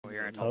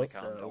Alright,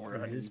 totally calm. Don't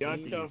worry.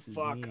 Shut the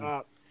fuck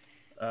up.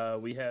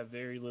 We have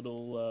very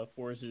little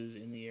forces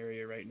in the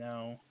area right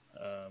now.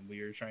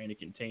 We are trying to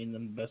contain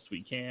them the best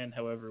we can.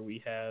 However, we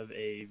have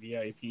a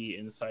VIP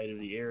inside of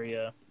the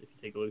area. If you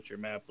take a look at your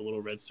map, the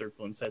little red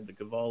circle inside the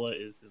Kavala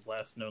is his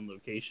last known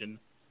location.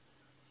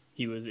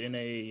 He was in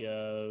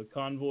a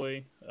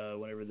convoy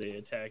whenever the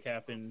attack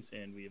happened,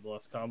 and we have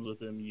lost comms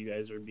with him. You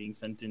guys are being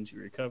sent in to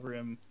recover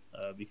him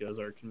because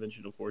our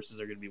conventional forces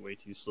are going to be way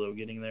too slow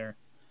getting there.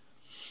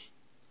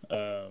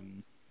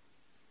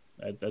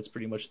 That's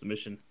pretty much the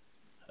mission.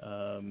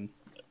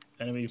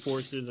 Enemy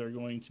forces are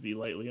going to be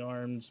lightly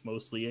armed,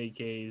 mostly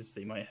AKs.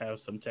 They might have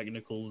some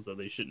technicals, though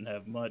they shouldn't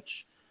have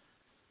much.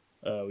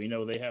 We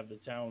know they have the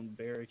town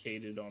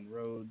barricaded on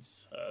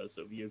roads,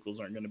 so vehicles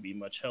aren't going to be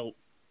much help,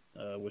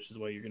 which is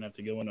why you're going to have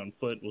to go in on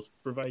foot. We'll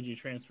provide you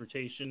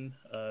transportation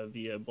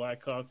via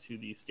Blackhawk to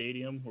the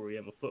stadium, where we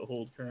have a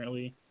foothold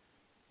currently.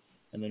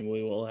 And then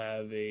we will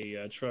have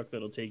a truck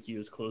that'll take you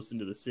as close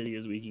into the city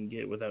as we can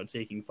get without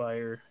taking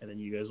fire, and then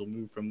you guys will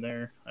move from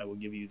there. I will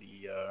give you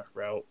the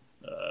route.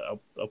 I'll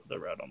put the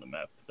route on the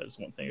map. That's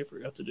one thing I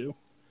forgot to do.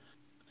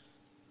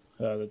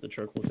 That the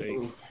truck will take.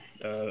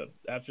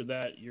 After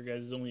that, your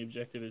guys' only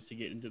objective is to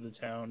get into the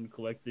town,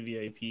 collect the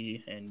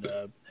VIP, and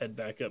head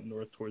back up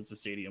north towards the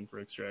stadium for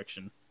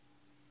extraction.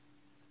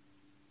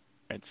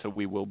 Right, so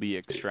we will be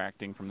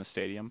extracting from the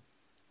stadium?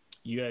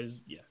 You guys,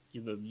 yeah,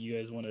 you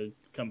guys want to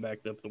come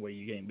back up the way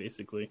you came,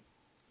 basically.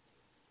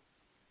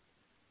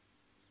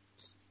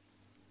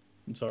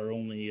 It's our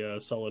only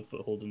solid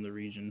foothold in the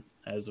region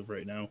as of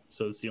right now,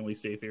 so it's the only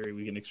safe area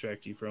we can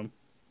extract you from.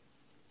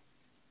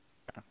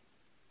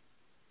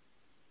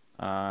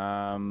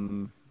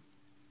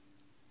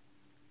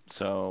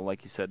 So,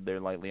 like you said, they're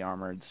lightly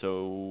armored,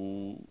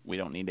 so we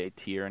don't need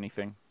AT or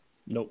anything?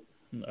 Nope.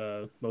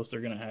 Most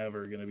they're going to have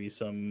are going to be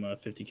some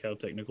 50 cal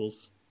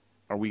technicals.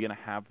 Are we going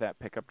to have that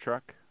pickup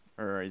truck,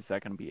 or is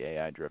that going to be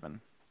AI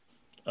driven?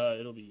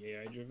 It'll be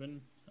AI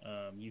driven.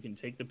 You can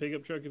take the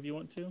pickup truck if you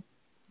want to,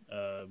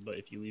 but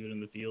if you leave it in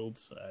the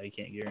fields, I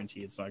can't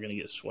guarantee it's not going to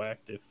get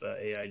swacked if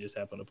AI just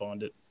happened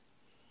upon it.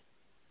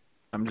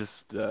 I'm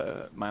just,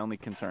 my only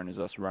concern is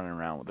us running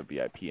around with a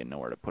VIP and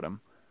nowhere to put him.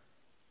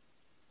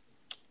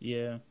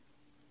 Yeah.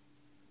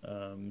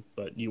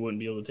 But you wouldn't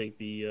be able to take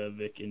the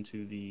Vic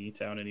into the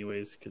town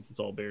anyways, because it's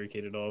all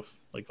barricaded off,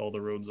 like all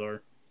the roads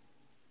are.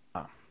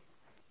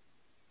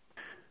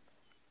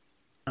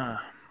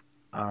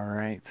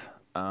 Alright.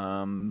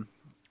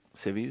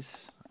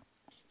 Civies?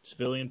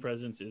 Civilian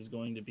presence is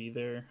going to be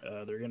there.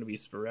 They're going to be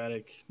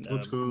sporadic,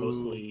 Let's go.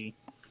 mostly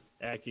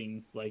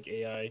acting like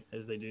AI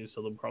as they do,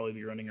 so they'll probably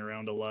be running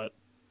around a lot.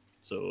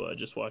 So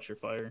just watch your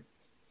fire.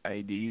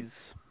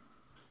 IEDs?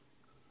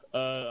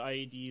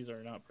 IEDs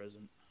are not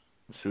present.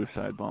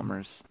 Suicide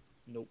bombers?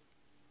 Nope.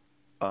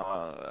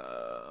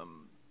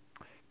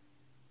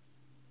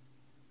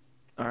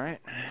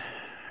 Alright.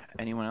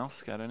 Anyone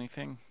else got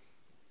anything?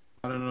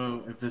 I don't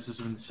know if this has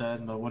been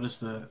said, but what does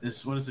the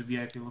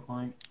VIP look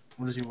like?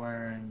 What is he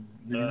wearing?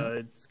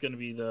 It's going to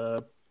be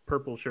the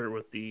purple shirt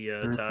with the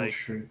Purple tie.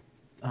 shirt.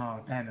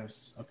 Oh,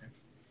 Thanos. Okay.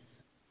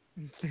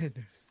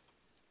 Thanos.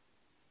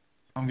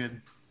 I'm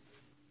good.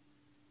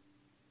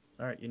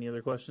 All right. Any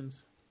other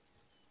questions?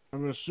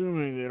 I'm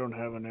assuming they don't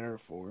have an Air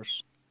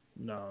Force.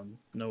 No,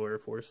 no Air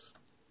Force.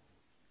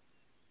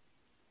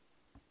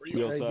 We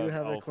I do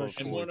have a Alpha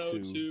question.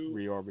 4-2,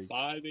 rearming.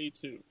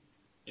 5A2.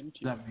 Is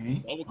that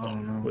me? Double I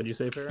don't know. What did you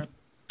say,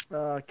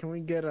 Farrah? Can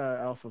we get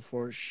Alpha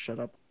Force? Shut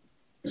up.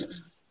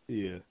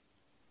 Yeah.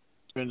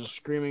 Been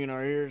screaming in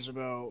our ears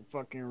about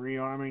fucking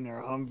rearming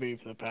their Humvee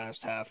for the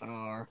past half an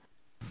hour.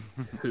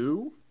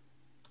 Who?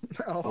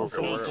 Alpha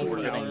Force. Alpha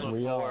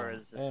 4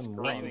 is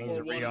screaming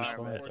to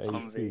rearm it.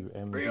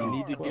 Humvee. You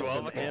need to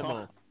 12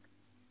 ammo.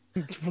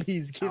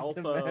 Please give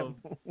them ammo.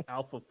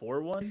 Alpha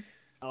 4-1?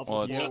 Alpha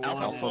Well, it's 4-1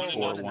 Alpha and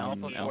 4-1 and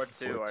Alpha and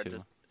 4-2 are 4-2.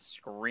 just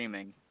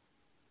screaming.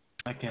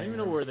 I I can't don't even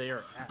know where they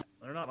are at.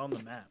 They're not on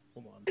the map.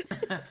 Hold on.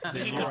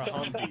 They were a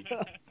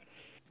Humvee.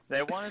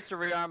 They want us to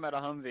rearm at a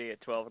Humvee at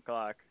 12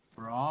 o'clock.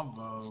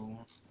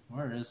 Bravo.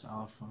 Where is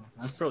Alpha?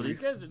 That's Bro, these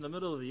guys are in the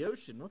middle of the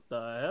ocean. What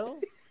the hell?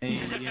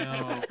 Hey,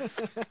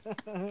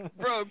 yo.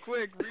 Bro,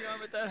 quick,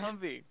 rearm at that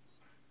Humvee.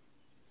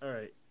 All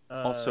right.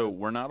 Also,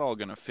 we're not all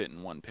going to fit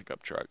in one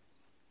pickup truck.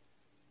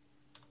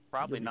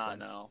 Probably You'll be not, fine.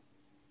 no.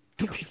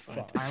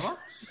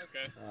 Hilux?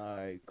 Okay.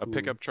 Alright, A cool.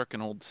 pickup truck can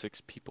hold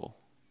 6 people.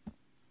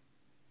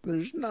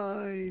 There's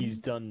 9. He's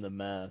done the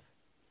math.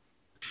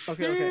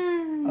 Okay.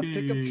 A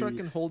pickup truck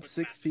can hold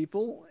 6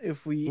 people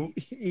if we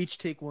each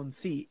take 1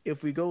 seat.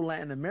 If we go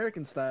Latin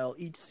American style,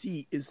 each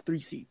seat is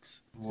 3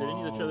 seats. Sitting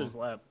in each other's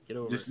lap. Get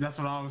over it. That's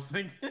what I was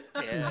thinking.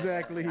 Yeah.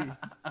 Exactly.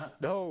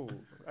 No,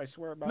 I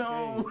swear by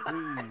No.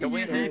 please. Can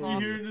we hang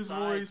off hear the this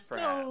sides, voice?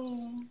 perhaps?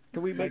 No.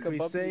 Can we make Like a we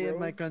bumpy say in road?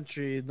 my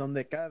country,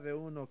 donde cabe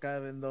uno,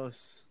 caben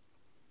dos.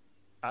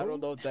 I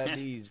don't know what that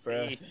means,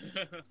 bro. See?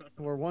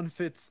 Where 1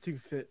 fits, 2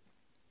 fit.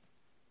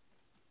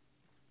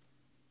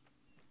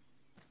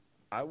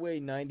 I weigh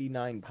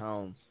 99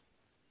 pounds.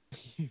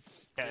 Jesus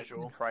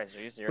Christ, are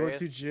you Go serious?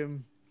 to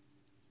gym.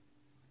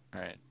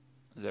 Alright.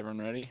 Is everyone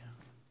ready?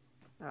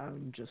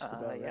 I'm just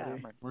about yeah.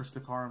 ready. Where's the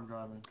car I'm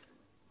driving?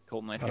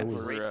 Colton, I I think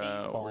was- we're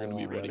gonna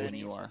be ready when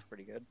you are. That's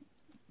pretty good.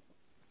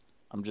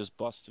 I'm just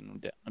busting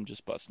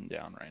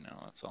down right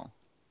now. That's all.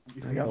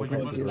 I got Wait,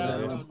 one bust here.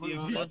 down.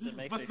 Busted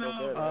makes me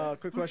feel good.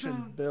 Quick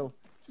question, Bill.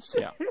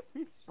 Yeah.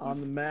 On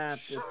the map,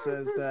 it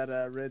says that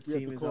red You have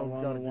team to is call on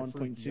him, gotta be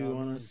 101.2. freaky,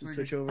 Want us to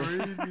switch over?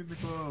 Crazy in the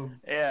club.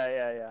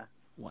 Yeah.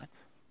 What?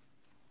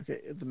 Okay,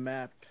 the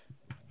map.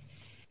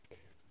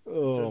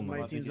 Oh says my.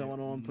 my team's on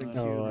 101.2,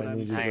 No, but I I'm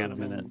need to Hang go on a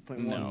do- minute.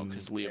 101.1. No,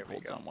 because There we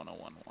Leopold's go. on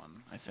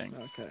 101.1, I think.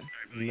 Okay.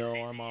 No,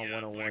 I'm on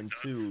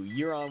 101.2.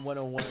 You're on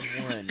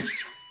 101.1.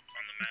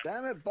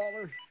 Damn it,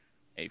 baller.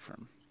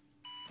 Afram.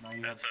 Now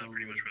you have to go.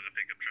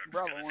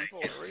 Bravo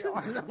 143.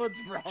 No, it's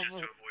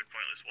Bravo.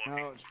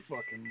 Oh, it's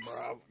fucking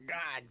Bravo.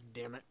 God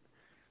damn it.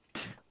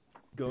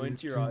 Go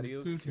into your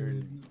audio,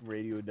 turn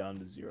radio down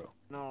to 0.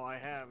 No, I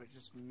have. It's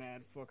just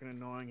mad fucking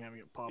annoying having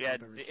it pop Yeah,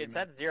 up every 2 it's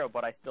at minutes. 0,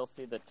 but I still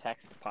see the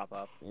text pop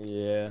up.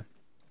 Yeah.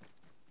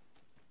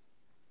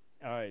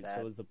 Alright, so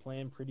That- is the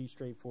plan pretty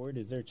straightforward?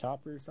 Is there a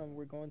chopper or something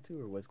we're going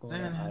to, or what's going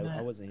on?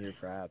 I wasn't here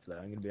for half that.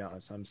 I'm gonna be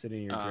honest. I'm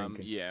sitting here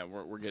drinking. Yeah,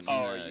 we're getting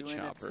Oh, are in a you in it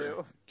chopper.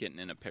 too? Getting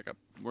in a pickup.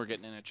 We're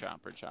getting in a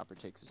chopper. Chopper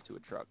takes us to a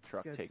truck.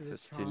 Truck Get to takes the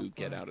us to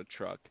get chopper. out a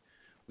truck.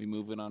 We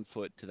move it on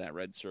foot to that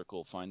red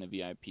circle, find the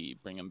VIP,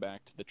 bring him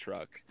back to the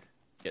truck,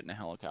 get in a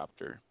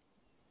helicopter.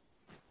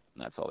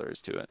 And that's all there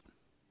is to it.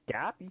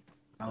 Gappy.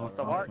 So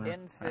our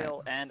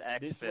infill and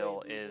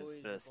exfil is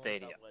the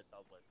stadium.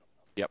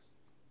 Yep.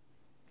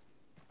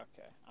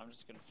 Okay, I'm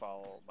just gonna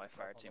follow my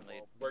fire team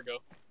lead. Where go?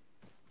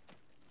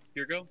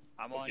 Here go?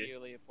 I'm on Okay. you,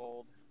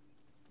 Leopold.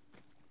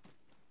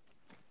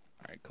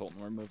 Alright, Colton,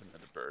 we're moving to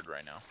the bird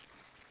right now.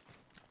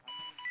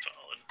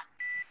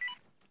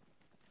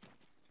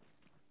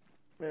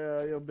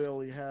 Yeah, yo,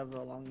 Bill, you have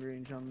a long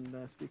range on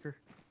the speaker.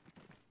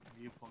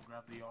 Leopold,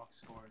 grab the aux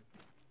cord.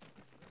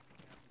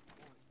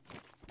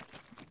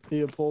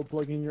 Leopold,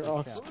 plug in your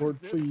aux Who cord,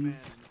 is this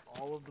please. man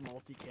in all of the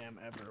multicam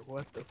ever.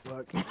 What the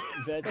fuck?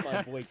 That's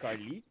my boy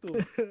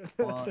Carlito.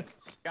 What?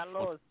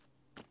 Carlos.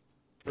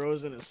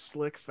 Bro's in a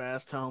slick,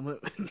 fast helmet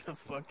with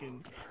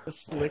a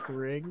slick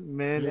ring.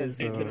 Man Yeah, is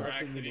he's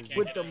Interact that he can't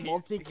with get the on. He's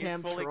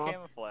multicam fully trop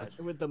camouflaged.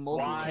 with the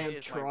Why multicam is my radio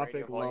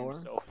tropic volume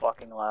lower. so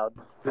fucking loud?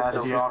 Pass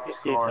the aux It's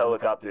cord.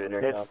 helicopter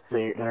intercom. It's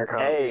the intercom.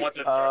 Hey, Once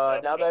it starts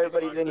up, now that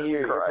everybody's in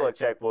here, earplug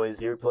check, boys.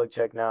 Earplug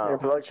check now.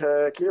 Earplug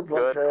check, earplug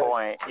Good check.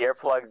 point.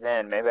 Earplugs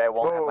in. Maybe I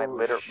won't have Oh,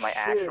 my shit.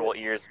 actual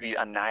ears be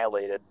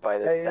annihilated by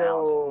this Hey,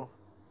 sound.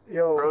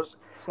 yo, Bro's,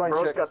 spine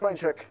bro's check, got- spine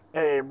check.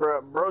 hey,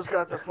 bro's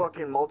got the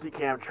fucking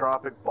multicam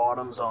tropic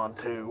bottoms on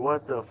too.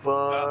 What the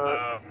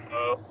fuck?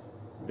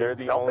 They're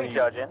the Don't only. be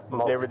judging.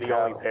 They were the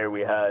only pair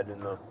we had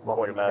in the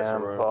quartermaster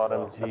room.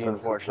 bottom so that's jeans with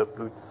unfortunate.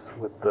 the boots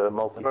with the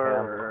multicam.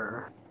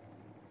 Brr.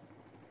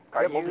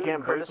 Are Yeah, you multicam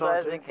boots on,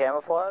 criticizing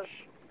camouflage?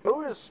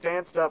 Who is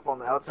stanced up on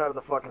the outside of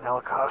the fucking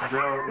helicopter?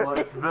 Yo,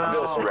 let's go.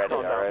 Bill's ready,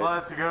 alright.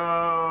 Let's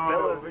go.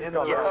 Bill is in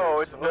the Yo,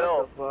 it's What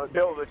Bill. the fuck?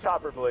 Bill, the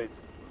chopper blades.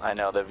 I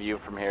know, the view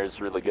from here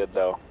is really good,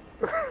 though.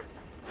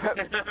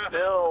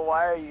 Bill,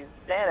 why are you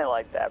standing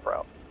like that,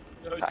 bro?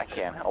 I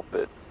can't help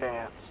it.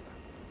 Danced.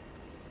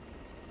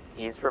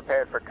 He's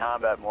prepared for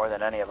combat more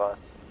than any of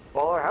us.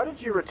 Baller, how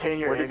did you retain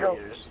your Where'd he go?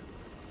 aviators?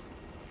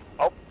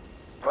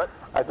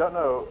 I don't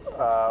know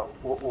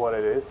what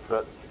it is,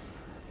 but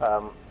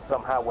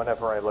somehow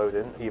whenever I load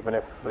in, even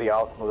if the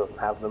Arsenal doesn't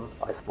have them,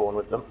 I spawn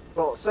with them.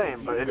 Well,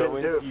 same, but You it go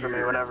didn't do it into for me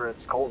your- whenever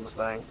it's Colton's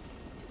thing.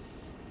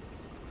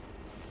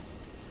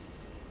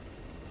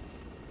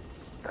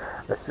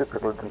 I super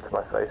glued them to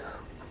my face.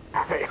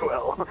 Very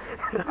well.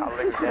 I'll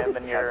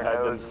examine your I've had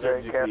them nose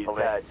very surgically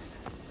carefully. attached.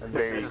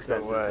 Very Just the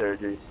expensive way.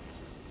 surgery.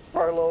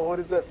 Arlo, what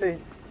is that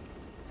face?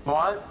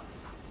 What?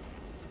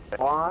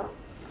 What?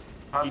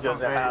 How's He some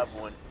doesn't have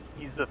face? one.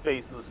 He's a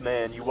faceless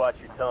man. You watch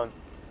your tongue.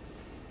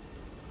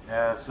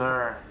 Yes,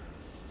 sir.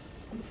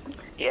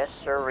 Yes,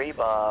 sir,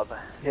 Bob.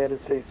 He had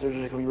his face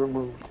surgically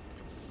removed.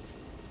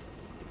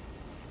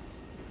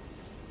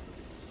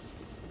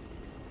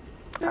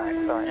 Alright,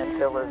 so our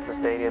infill is the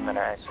stadium and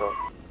our actual...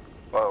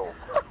 Whoa.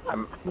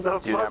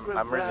 Dude,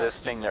 I'm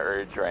resisting the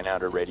urge right now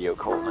to radio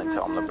Colton and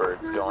tell him the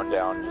bird's going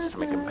down just to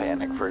make him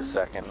panic for a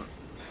second.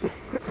 You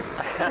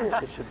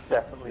should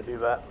definitely do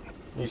that.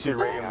 You should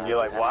rate him and be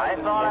like, why I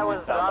does thought the I engine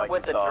was sound done like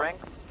with a the dog?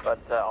 drinks,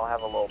 but I'll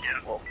have a little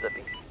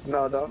sippy.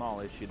 No, don't. Small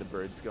issue, the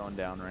bird's going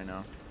down right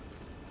now.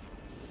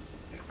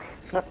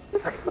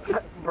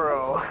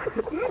 Bro.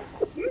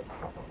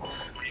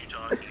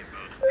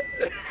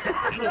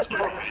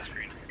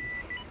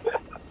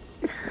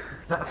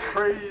 That's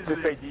crazy.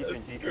 Just say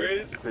decent, decent.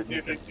 Crazy.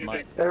 Just say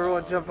decent.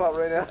 Everyone jump out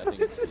right now. I think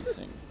it's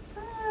decent.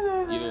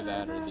 Either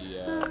that or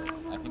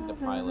the, I think the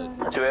pilot,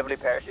 Do we have any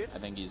parachutes? I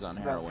think he's on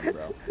heroin,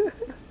 bro.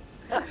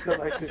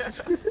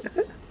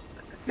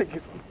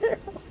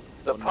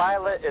 The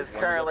pilot is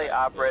currently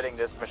operating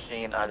this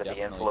machine under the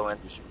Definitely think we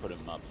influence. should put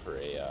him up for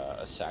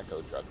a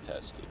Sacco drug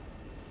test, dude.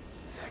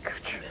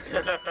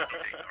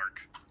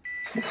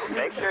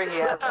 Make sure he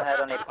hasn't had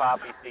any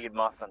poppy seed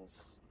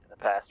muffins in the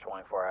past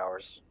 24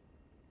 hours.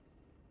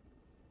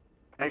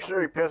 Make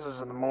sure he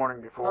pisses in the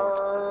morning before.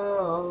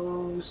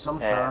 Oh,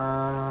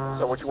 sometimes.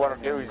 So what you want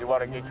to do is you want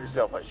to get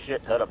yourself a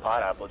shit ton of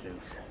pineapple juice.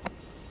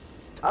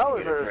 I always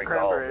You gotta heard drink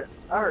cranberry.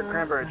 I heard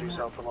cranberry juice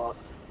helps a lot.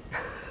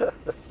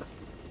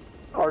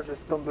 Or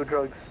just don't do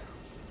drugs.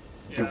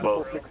 Do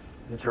both.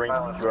 Drink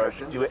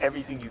drugs. Do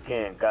everything you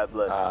can. God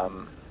bless.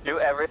 Do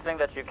everything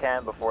that you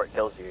can before it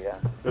kills you, yeah.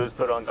 It was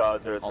put on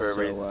God's earth for a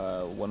reason.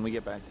 Also, when we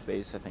get back to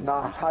base, I think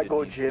Nah, Bruce I did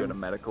go need to go to gym.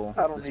 medical.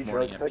 I don't This need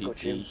morning drugs, at I go PT,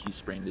 gym. he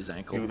sprained his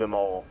ankle. Do them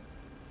all.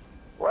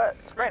 What?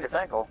 Sprained his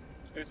ankle.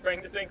 Who's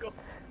spraying this ankle?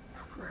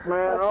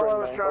 Man, all I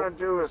was pretty trying to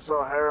do was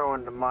sell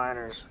heroin to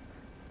minors.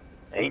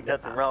 Ain't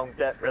nothing wrong with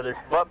that, brother.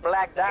 But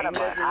Black Ain't Dynamite,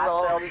 nothing I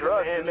wrong sell with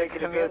drugs it to the making a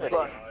good community.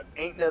 buck.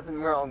 Ain't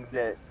nothing wrong with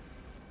that.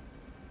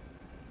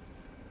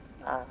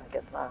 I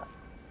guess not.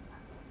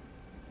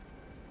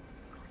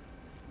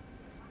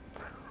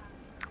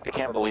 I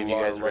can't believe you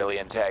guys really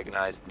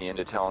antagonized me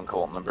into telling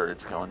Colton the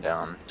bird's going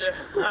down.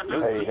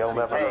 Hey, he'll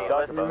never Hey, know.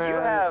 listen, you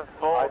have I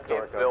full saw it go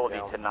capability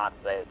down. to not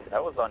say it.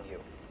 That was on you.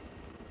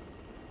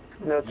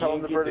 No, tell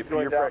him the get bird the is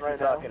going peer down pressure right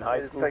talk now. in high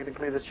It's school?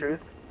 technically the truth.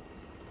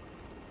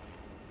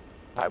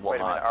 I will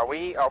Wait a minute, not. are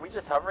we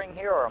just hovering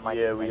here, or am I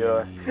Yeah, just we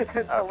are. Tell him Okay,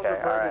 the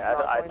bird alright. is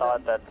not I going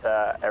thought down.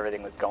 that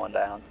everything was going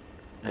down.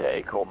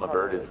 Hey, Colton the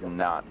bird is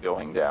not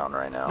going down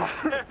right now.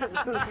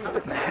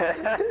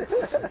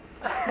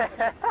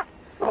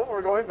 Oh,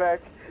 we're going back.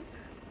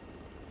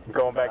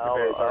 Going back to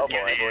base. Oh, boy.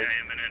 boy. a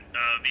minute.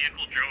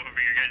 Vehicle drove over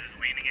your guys'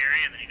 landing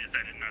area, and then he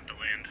decided not to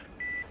land.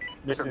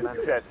 This is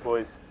success,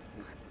 boys.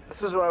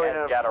 This is why we Guy's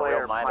have got a player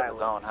real mind of his own,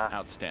 pilots. huh?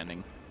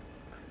 Outstanding.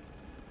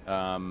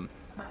 I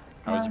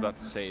was about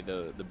to say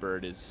the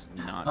bird is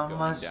not I going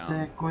must down.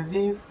 stick with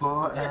you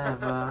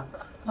forever.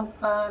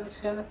 Nobody's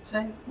gonna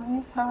take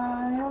me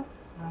higher.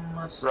 I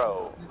must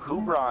Bro, stick with who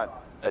you.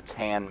 brought a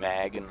tan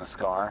mag in the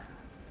scar?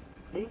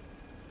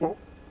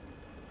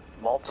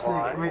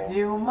 Multiple. Stick with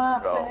you, my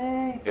Bro,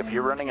 baby. if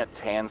you're running a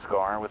tan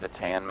scar with a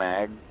tan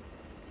mag,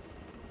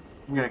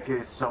 I'm gonna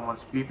kiss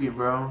someone's pee-pee,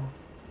 bro.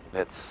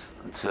 it's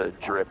a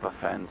drip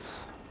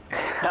offense.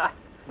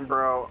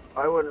 Bro,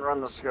 I wouldn't run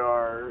the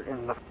Scar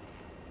in the...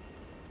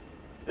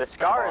 The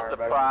Scar is the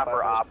Back proper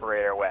to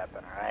operator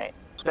weapon, right?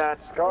 That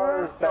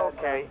Scar is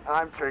okay.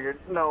 I'm triggered.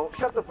 No,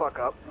 shut the fuck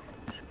up.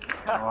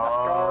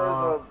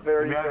 Scar is a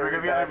very, Get me out of here, very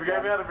get me out of bad here,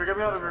 get me gun. out of here, get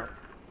me out of here.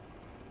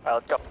 Alright,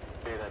 let's go.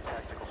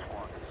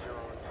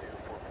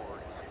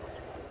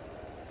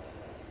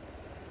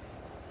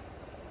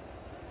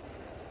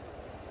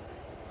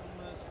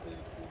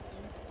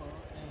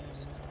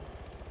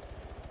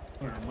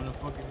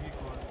 Motherfucking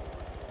vehicle.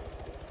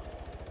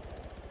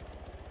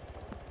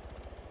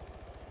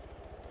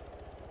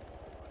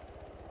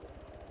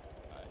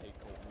 Hey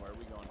Colton, where are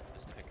we going for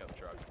this pickup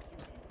truck?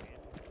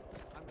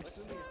 Look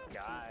at these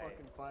guys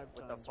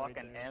with the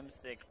fucking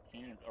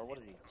M16s, or what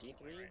is these,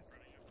 G3s?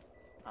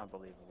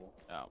 Unbelievable.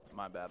 Oh,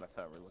 my bad. I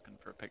thought we were looking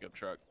for a pickup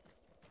truck.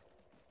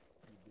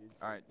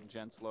 All right,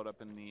 gents, load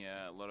up in the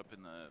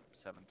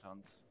 7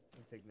 tons.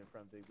 I'm taking the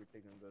front big. We're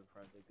taking them. Go to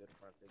front big. Go to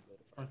front big. Go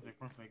to Front front big. leg,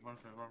 front leg, front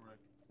leg, front leg.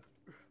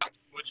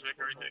 Which Vic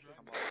are we taking?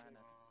 Come on,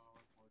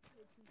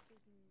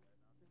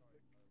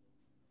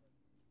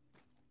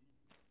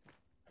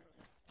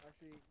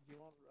 Actually, do you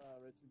want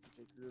Red Team to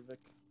take your Vic?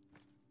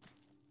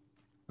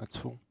 That's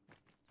cool.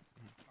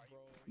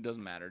 It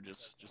doesn't matter.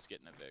 Just get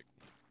in a Vic.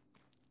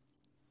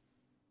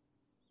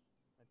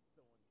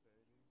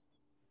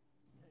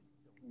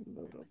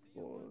 Load up,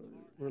 boy.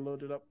 We're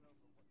loaded up.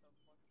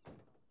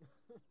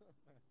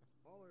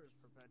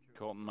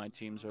 Colton, my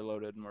teams are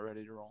loaded and we're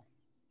ready to roll.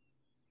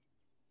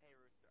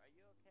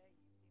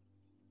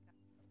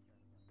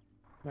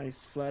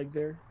 Nice flag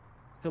there,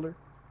 Pillar.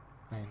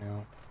 I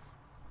know.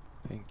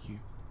 Thank you.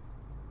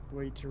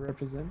 Way to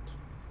represent.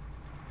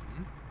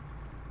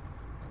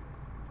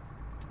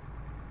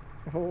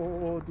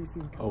 Oh,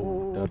 desync.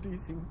 Oh, Oh, that-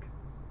 desync.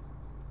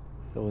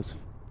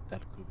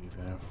 That could be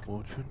very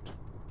unfortunate.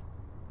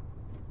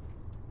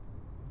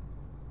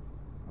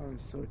 I'm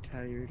so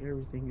tired.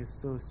 Everything is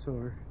so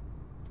sore.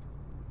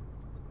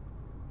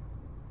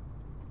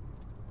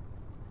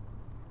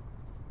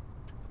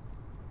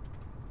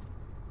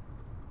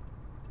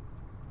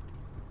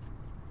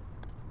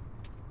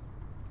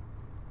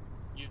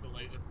 Use a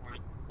laser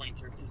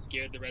pointer to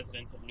scare the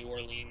residents of New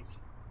Orleans.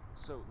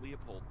 So,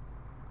 Leopold,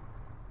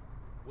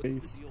 what's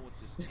Peace. the deal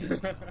with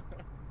this game?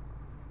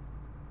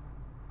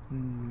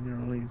 New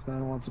Orleans. Now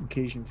I want some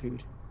Cajun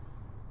food.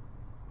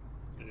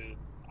 Dude,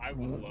 I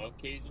would love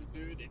Cajun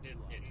food if it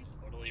didn't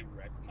totally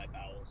wreck my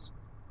bowels.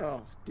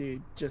 Oh,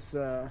 dude, just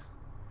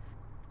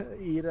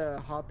eat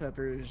hot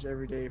peppers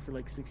every day for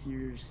like 6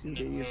 years. You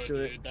get No, used to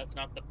dude, it. that's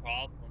not the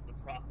problem. The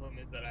problem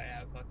is that I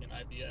have fucking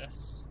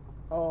IBS.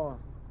 Oh,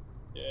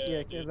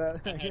 yeah, dude.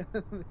 that.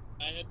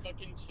 I had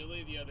fucking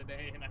chili the other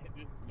day, and I had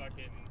this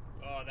fucking.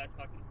 Oh, that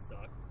fucking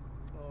sucked.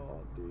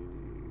 Oh,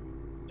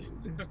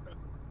 dude.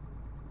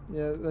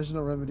 Yeah, there's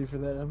no remedy for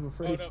that, I'm Oh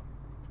afraid. no!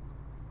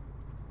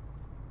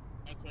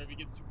 I swear, if he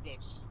gets too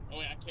close. Oh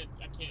wait, I can't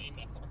aim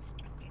that far.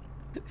 God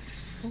damn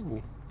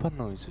it. Ooh, fun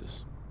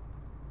noises.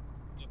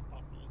 Yeah,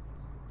 pop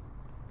noises.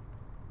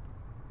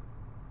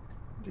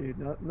 Dude,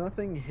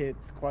 nothing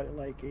hits quite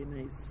like a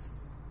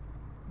nice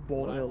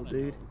bull What I hill, wanna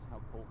dude. know is how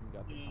Colton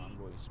got the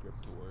convoy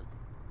script to work.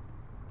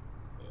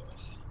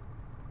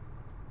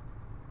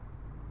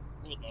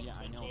 Yeah,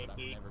 I know, but I've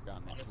never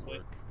gotten it to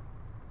work.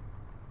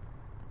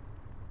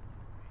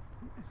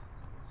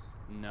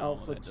 No,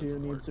 Alpha that 2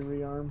 doesn't needs a work.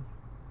 rearm.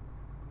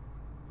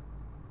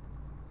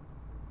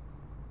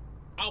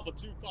 Alpha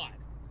 2-5,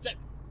 set,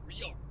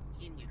 rearm,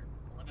 team leader,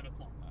 11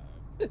 o'clock.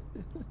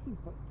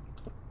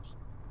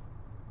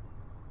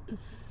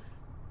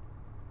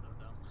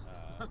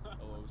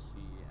 OOC,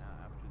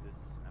 after this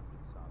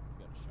off, you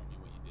gotta show me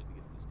what you did to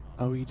get this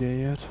convoy. Are we there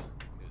yet?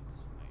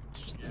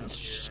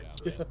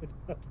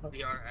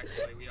 We are,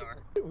 actually, we are.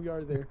 We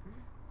are there.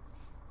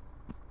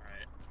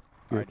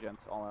 Alright,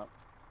 gents, all out.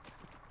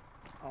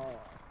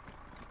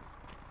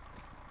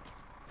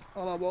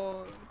 Hold on,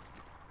 boy.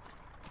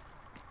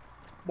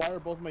 Why are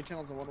both my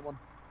channels on 1-1?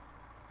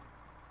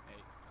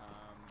 Hey,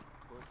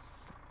 push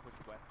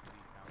west to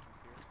these houses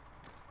here,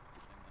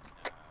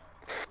 and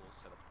then we'll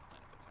set up a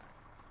plan of attack.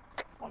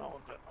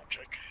 1-1, bet my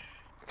check.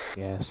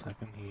 Yes, I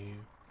can hear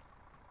you.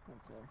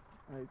 Okay.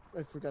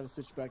 I forgot to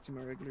switch back to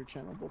my regular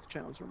channel. Both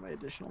channels were my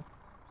additional.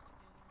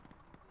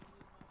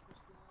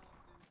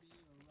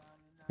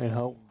 Hey,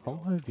 how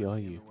heavy are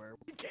you?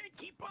 You can't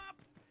keep up!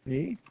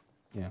 Me?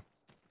 Yeah.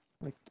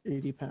 Like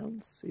 80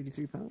 pounds,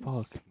 83 pounds.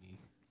 Fuck me.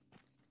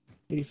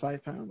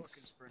 85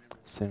 pounds.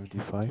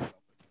 75?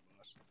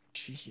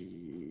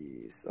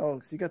 Jeez. Oh,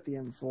 because you got the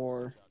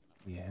M4.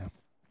 Yeah.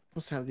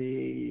 You're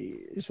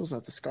supposed to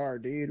have the scar,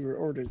 dude. We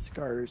ordered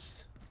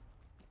scars.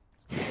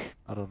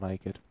 I don't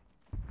like it.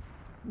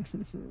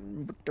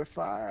 But the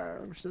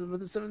fire with the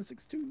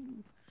 7.62.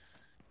 I'm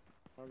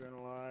not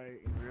gonna lie,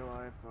 in real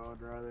life, I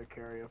would rather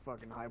carry a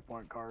fucking high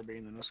point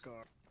carbine than a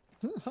scar.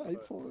 High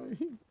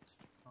point.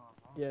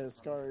 Yeah, the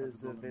scar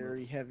is a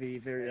very heavy,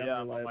 very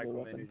unreliable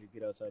weapon. As you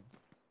get outside.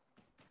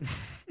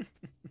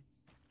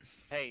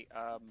 Hey,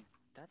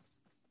 that's...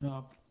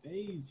 No,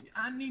 easy.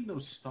 I need no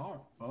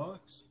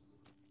Starbucks.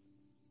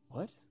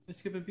 What?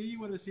 It's gonna be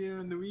when it's here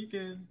on the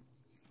weekend.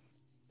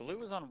 Blue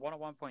was on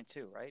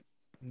 101.2, right?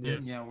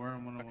 Yes. Yeah, we're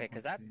on 101.2. Okay,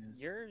 because that's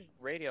your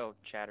radio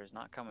chatter's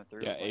not coming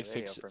through. Yeah, my radio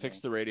fix for fix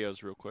me. the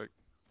radios real quick.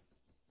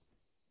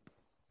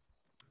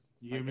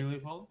 You hear me,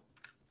 Leopold?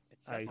 It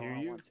I says hear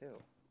you.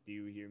 101.2. Do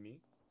you hear me?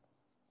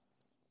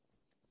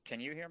 Can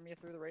you hear me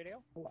through the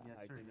radio?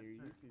 I can hear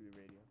you through the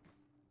radio.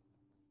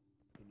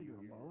 Can you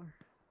hear me?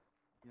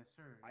 Yes,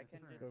 sir. I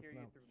can just hear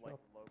you through like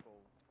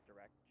local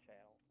direct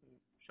channel.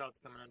 Shots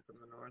coming in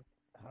from the north.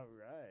 All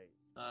right.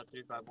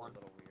 351.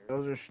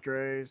 Those are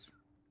strays.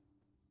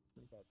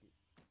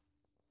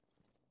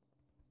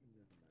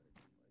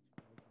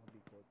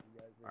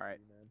 All right.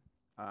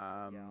 Yeah,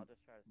 I'll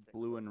just try to stick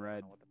Blue to and it. I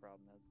red, don't know what the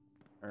problem is.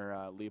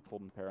 or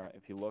Leopold and Para,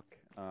 if you look,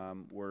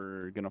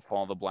 we're going to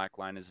follow the black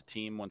line as a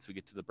team once we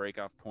get to the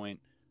breakoff point.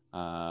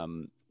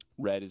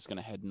 Red is going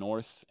to head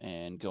north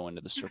and go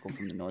into the circle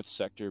from the north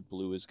sector.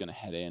 Blue is going to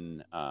head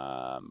in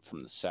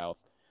from the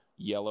south.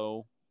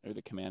 Yellow, or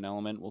the command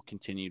element, will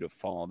continue to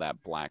follow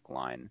that black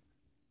line.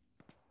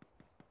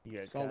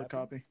 Solid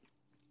copy.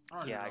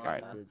 Yeah, I got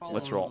Alright, that.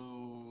 let's roll.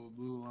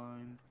 Blue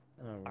line.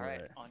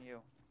 Alright, on you.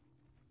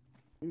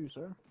 You,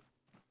 sir.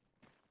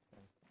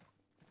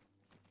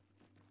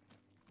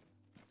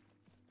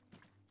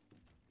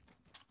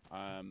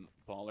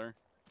 Baller.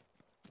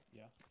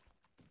 Yeah.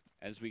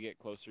 As we get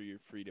closer, you're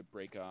free to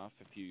break off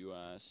if you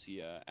see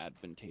a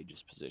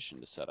advantageous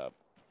position to set up.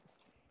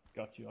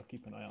 Got you. I'll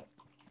keep an eye out.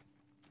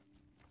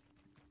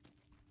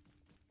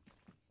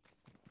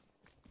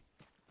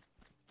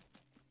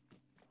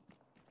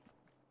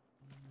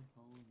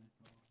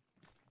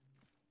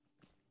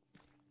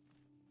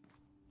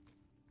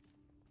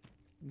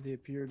 They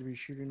appear to be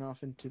shooting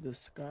off into the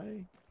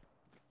sky.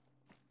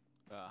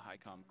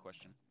 High-com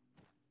question.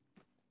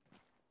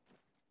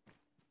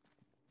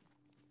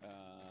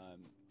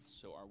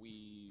 So are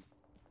we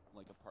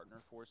like a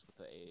partner force with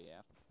the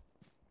AAF?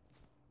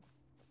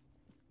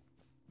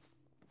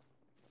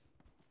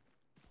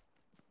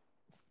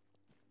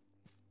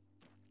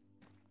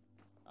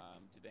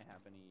 Do they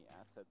have any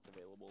assets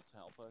available to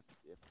help us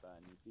if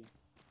need be?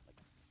 Like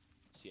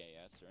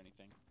CAS or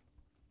anything?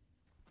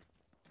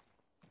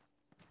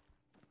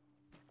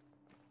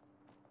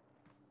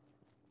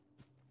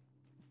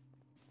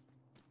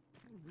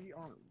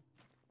 Rearm.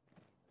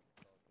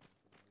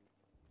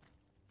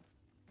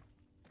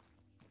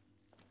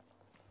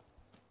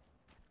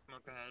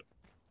 Look ahead.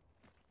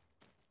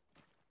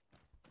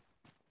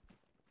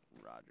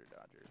 Roger,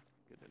 Dodger.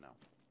 Good to know.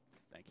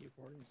 Thank you.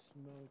 Reporting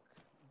smoke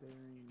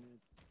bearing at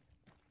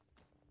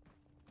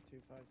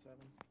 257.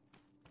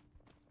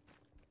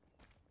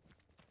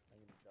 I'm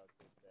gonna drop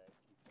this back.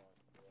 Keep going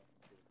to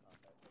the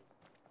combat base.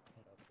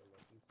 Head up to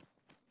Lucky.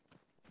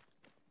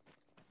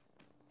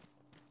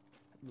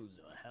 Moves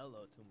a hell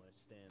of too much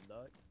stand,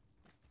 dog.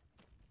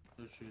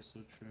 So true,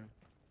 so true.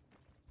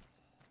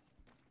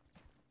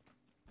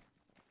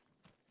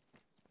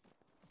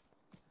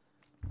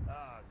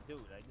 Ah, dude,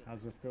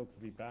 How's it feel to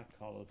be back,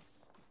 Carlos?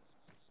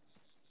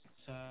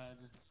 Sad.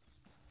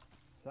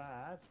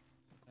 Sad?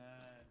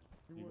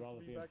 You'd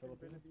rather be in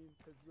Philippines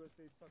because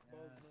USA suck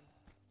balls, man.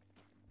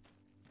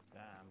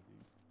 Damn,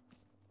 dude.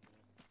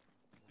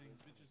 Big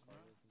bitches, bro.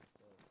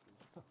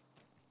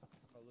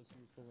 Carlos,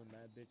 you were pulling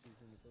mad bitches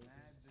in the Philippines.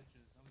 Mad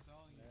bitches, I'm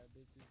telling you. Mad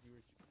bitches, you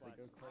were they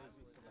go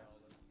crazy for that.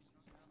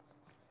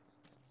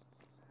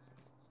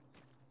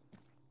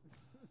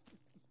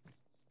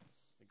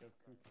 They go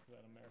cuckoo for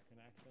that American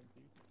accent,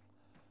 dude.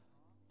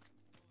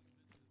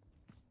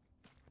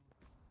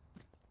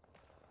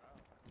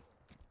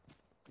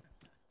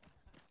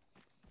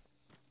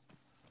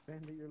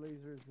 Bandit your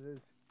lasers, it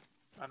is.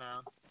 I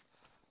know.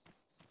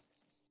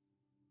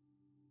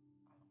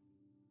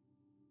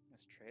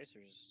 This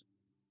tracer's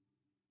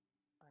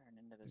firing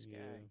into this Yeah.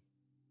 guy.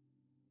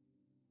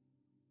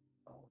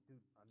 Oh,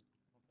 dude, I'm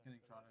Getting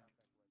shot at.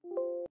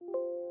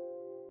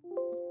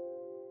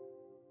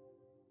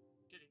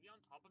 Dude, is he on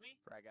top of me?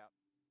 Frag out.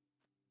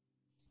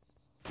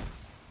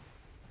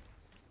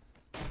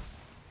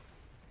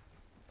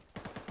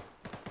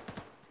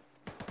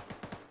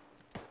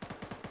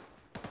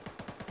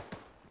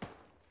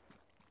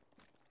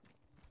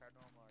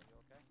 Paranormal, are you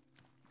okay?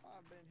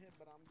 I've been hit,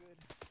 but I'm good.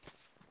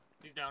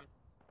 He's down.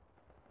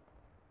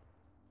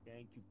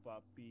 Thank you,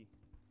 Poppy.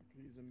 I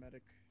could use a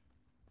medic.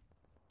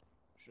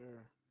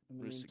 Sure. In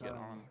the Bruce to get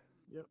on.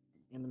 Yep.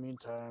 In the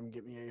meantime,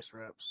 get me ace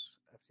reps,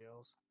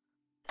 FTLs.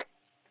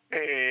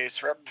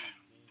 Ace rep.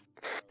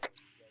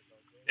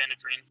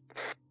 Bandit's green.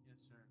 Yes,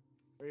 sir.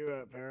 Where you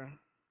at, Para?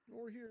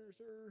 Over here,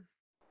 sir.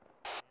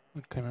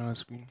 What camera on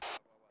screen?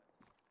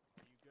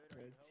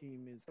 Red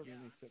team is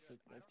green except for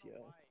FTL. Yeah,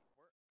 I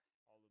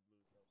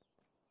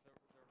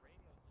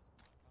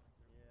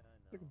know.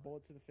 Took a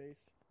bullet to the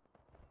face.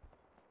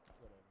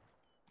 Whatever.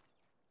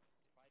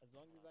 As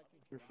long as I can.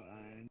 You're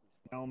fine.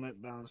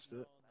 Helmet bounced it.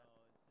 It's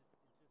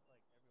just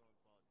like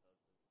everyone's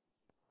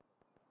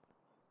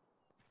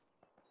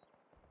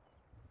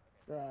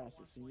phone does this.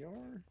 Gracias,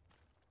 senor.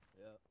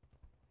 Yeah.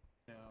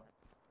 Yeah. Yeah.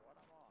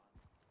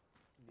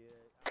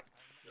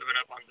 Moving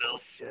up on Bill.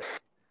 Shit.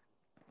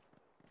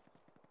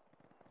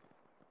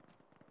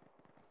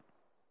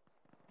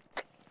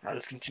 Alright,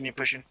 let's continue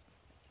pushing.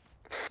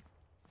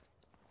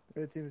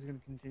 Red team is going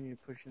to continue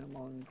pushing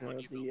along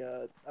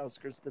the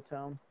outskirts of the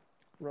town,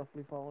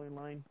 roughly following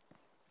line.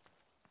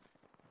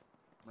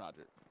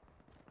 Roger.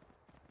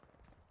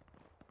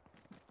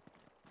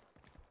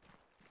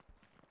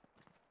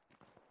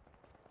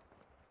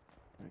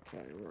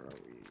 Okay, where are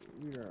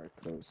we? We are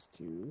close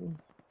to.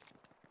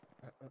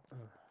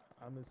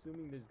 I'm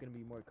assuming there's gonna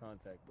be more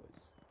contact,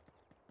 boys.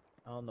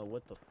 I don't know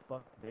what the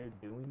fuck they're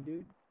doing,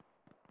 dude.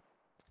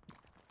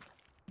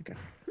 Okay.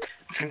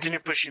 Let's continue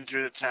pushing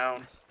through the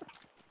town.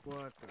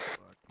 What the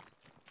fuck?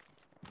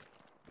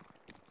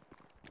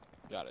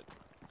 Got it.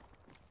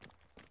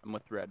 I'm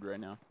with Red right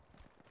now.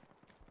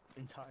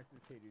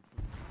 Intoxicated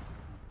team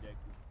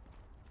objective.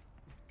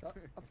 Drop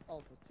up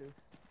Alpha 2.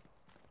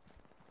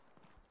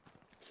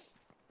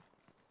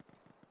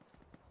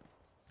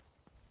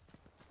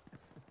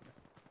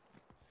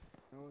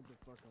 You know what the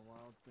fucking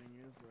wild thing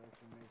is? We're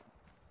actually making.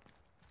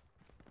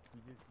 We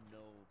just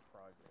no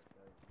progress,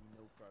 right? We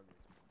know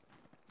progress we can see.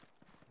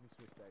 Let me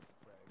switch back to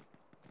frag.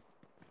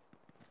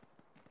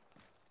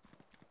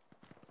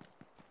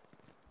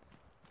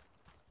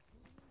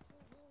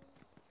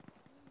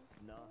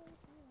 Nah.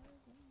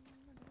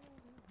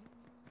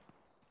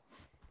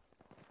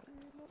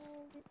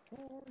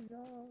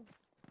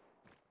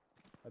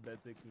 I bet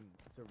they can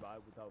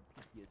survive without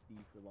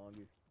PTSD for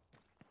longer.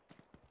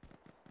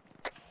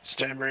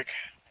 Stand break.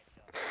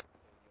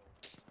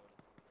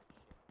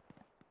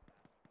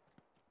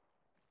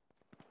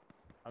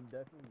 I'm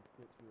definitely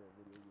fit for a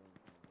video game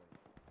from like.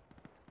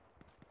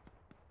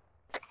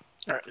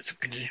 Alright, let's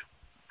continue.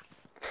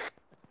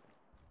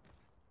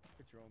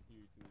 Put your own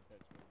here to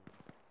attach right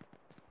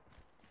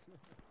here.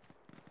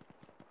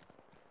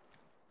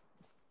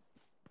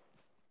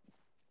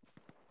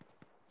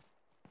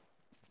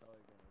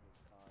 Probably gonna hit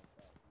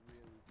contact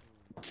really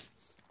soon.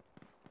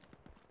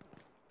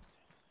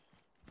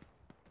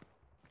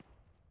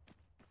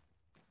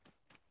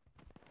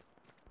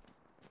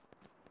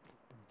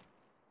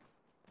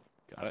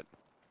 Got it.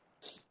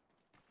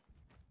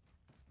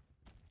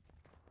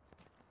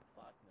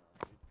 Fuck no,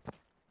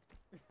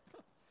 dude.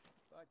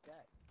 Fuck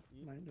that.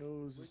 My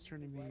nose is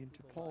turning me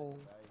into Paul.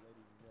 Right,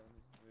 ladies and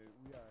gentlemen,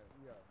 we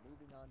are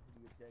moving on to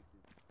the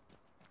objective.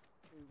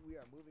 We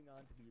are moving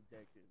on to the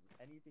objective.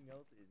 Anything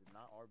else is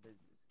not our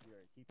business. We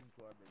are keeping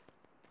to our business.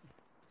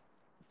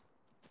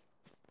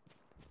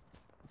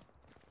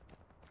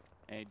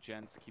 Hey,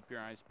 gents, keep your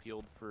eyes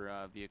peeled for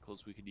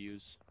vehicles we could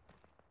use.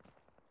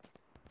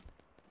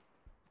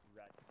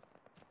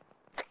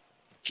 Right.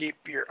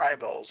 Keep your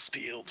eyeballs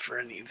peeled for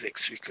any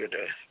Vix we could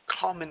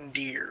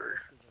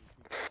commandeer.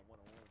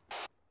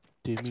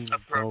 Do you mean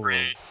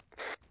Appropriate.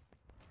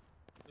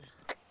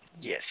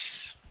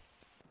 Yes.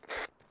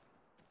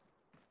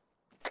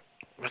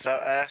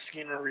 Without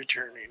asking or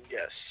returning,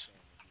 yes.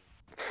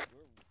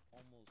 We're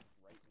almost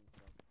right in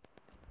front.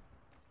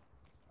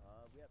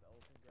 We have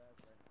elephant grass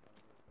right in front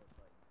of us. That's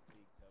like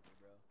big cover,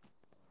 bro.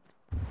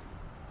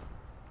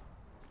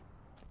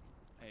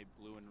 Hey, Hey,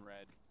 blue and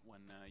red,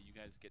 when you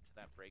guys get to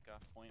that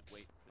breakoff point,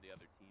 wait for the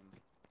other team.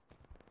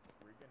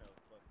 We're gonna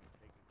fucking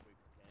take a quick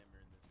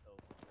camera in this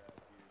healthy grass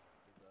here,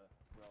 because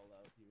we're all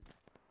out here.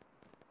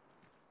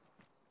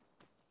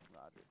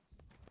 Roger.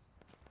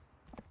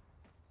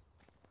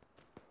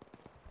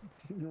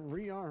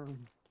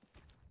 Rearm.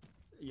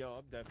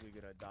 Yo, I'm definitely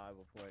gonna die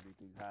before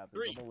anything happens.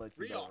 Three, I'm gonna let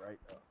you know rearm. right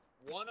now.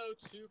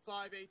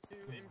 102582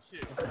 M2.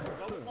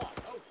 Double block.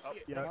 Oh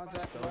shit. Yeah,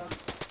 Contact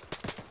left.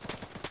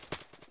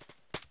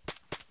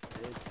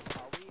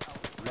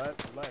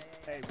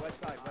 Hey,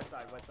 west side.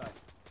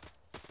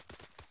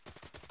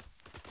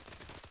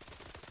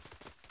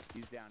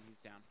 He's down.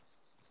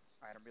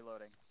 Alright, I'm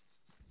reloading.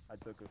 I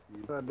took a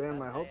few. God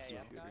damn, I hope Hey,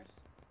 so. guy?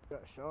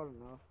 Got shot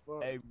enough.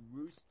 Fuck. Hey,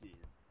 Roosted.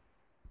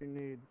 You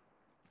need.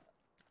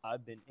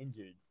 I've been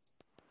injured.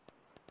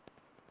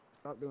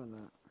 Stop doing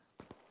that.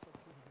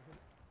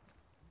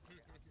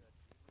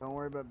 Don't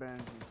worry about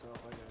bandaging yourself.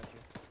 I got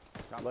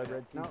you. Let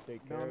Red Team No,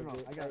 take care of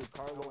it. I got Hey,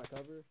 Carlo, my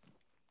cover.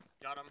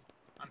 Got him.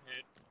 I'm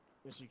hit.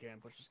 Yes, you can.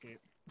 Push escape.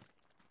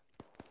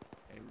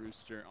 Hey,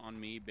 Rooster, on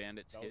me.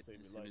 Bandits That'll hit save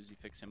as your soon life. as you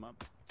fix him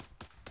up.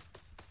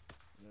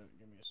 No,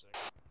 give me a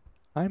second.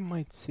 I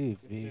might see a If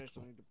you finish,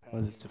 vehicle, I need to pat but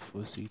you. it's a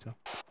four-seater.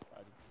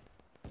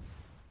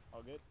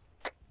 All good?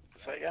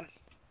 Say again.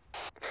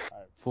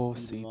 Alright,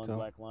 proceeding on Four-seater,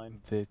 black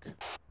line. Vic.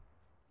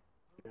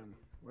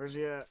 Where's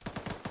he at?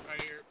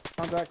 Right here.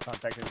 Contact.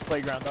 Contact in the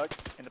playground, dog.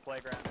 In the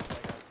playground.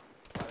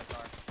 By the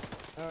car.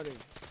 Howdy.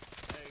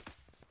 Hey.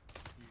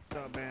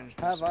 Got bandaged.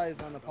 Have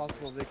eyes on the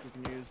possible Vic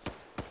we can use.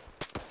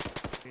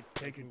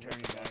 Take your turn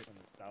back. From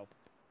the south.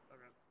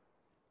 Okay.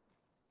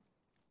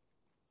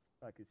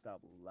 If I could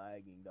stop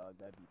lagging, dog,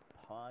 that'd be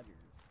poggers.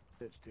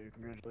 Bitch, dude.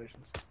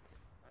 Congratulations.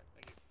 Alright,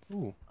 thank you.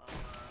 Ooh,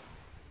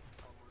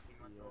 I'm working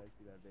Yeah, myself. I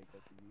see that big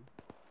SUV.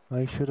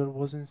 are you sure that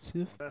wasn't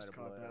Civ? Best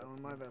caught that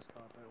one. My best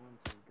caught that one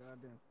too.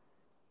 Goddamn.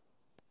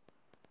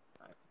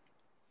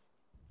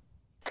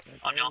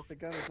 On y'all. If the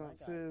gun is not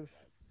Civ.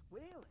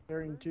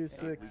 Carrying 2-6.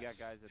 Hey, we got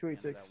guys at the end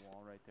of 286. that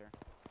wall right there.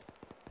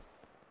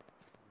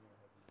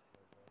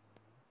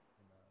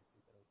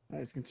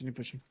 Nice, continue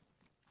pushing.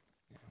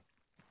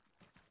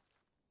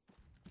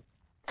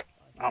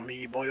 On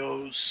me,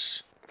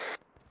 boyos.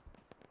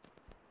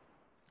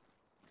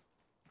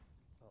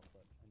 Oh,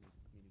 fuck. I need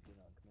to communicate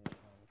on command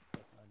channel.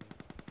 That's not me.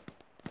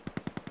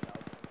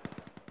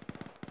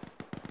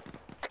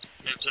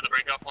 Move to the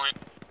breakout point.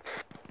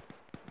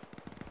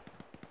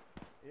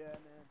 Yeah,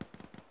 man.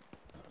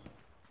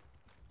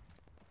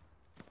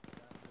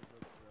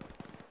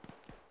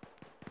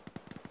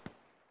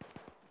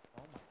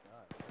 Oh my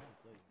god, I'm trying to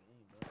play a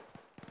game, bro.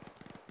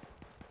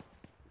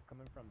 He's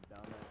coming from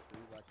down that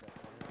street, watch that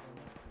corner.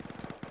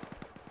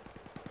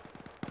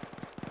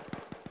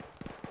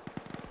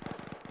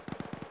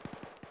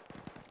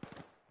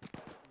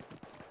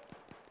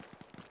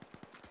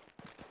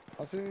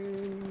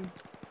 Crossing.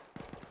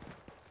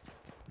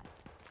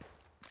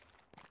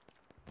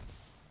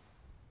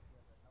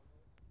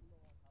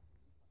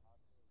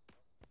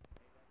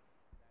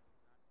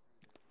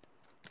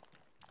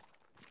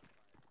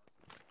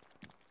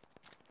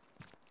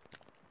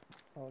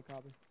 Solid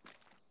copy.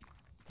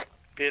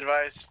 Be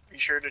advised, be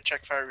sure to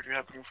check fire if you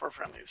have room for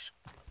friendlies.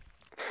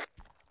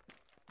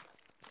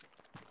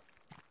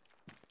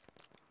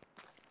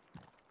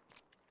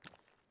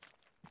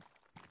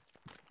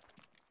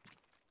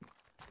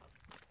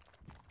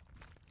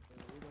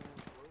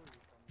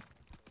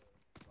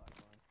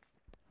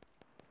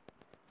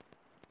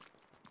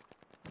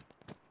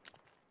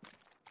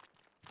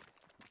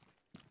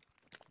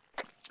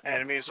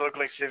 Enemies look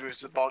like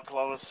civvies with bald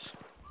clothes.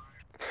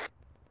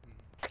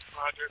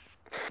 Roger.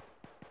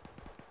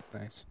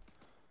 Nice.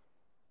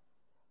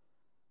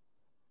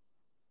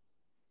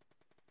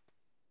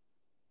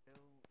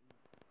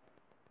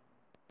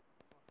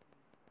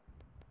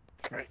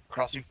 Right,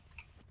 crossing.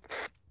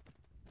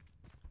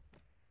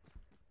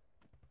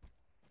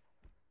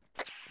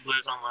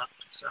 Blue's on left,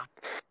 so.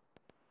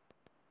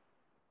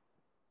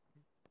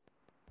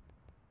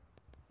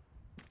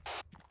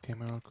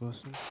 Camera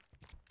crossing.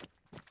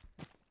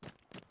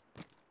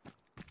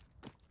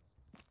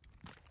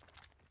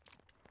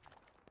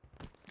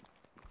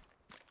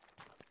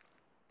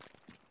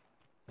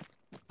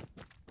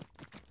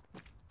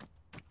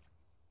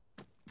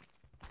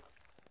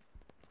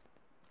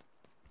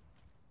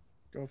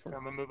 Go for it.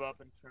 I'm gonna move up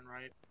and turn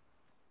right.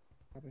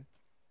 Copy.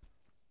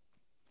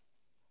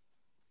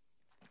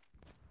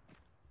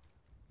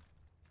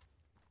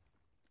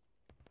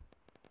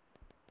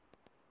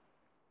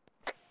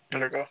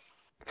 Let her go.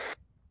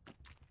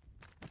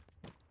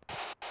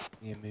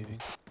 Yeah, moving.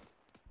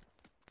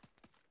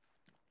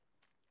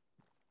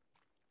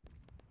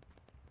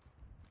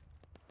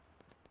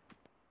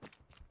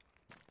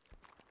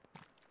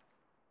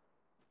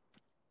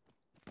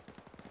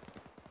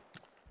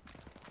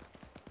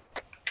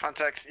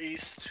 Contacts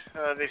east.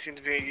 They seem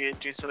to be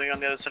doing something on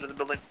the other side of the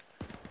building.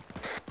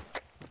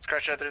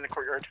 Scratch out there in the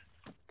courtyard.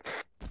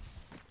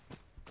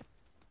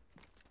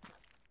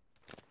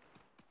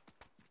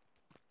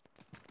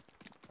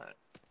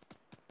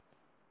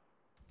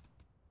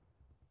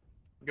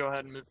 go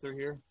ahead and move through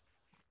here.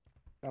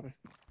 Copy.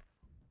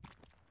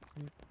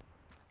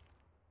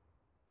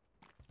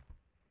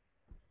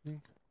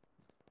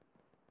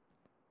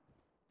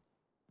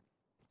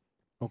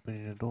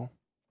 Opening the door.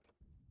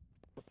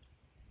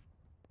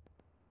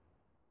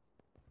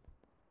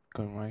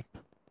 Going right.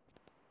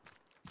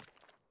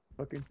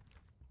 Fucking.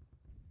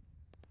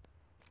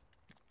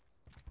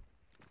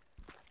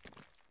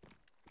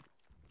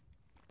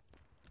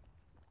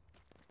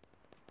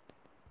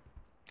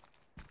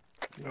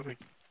 Moving.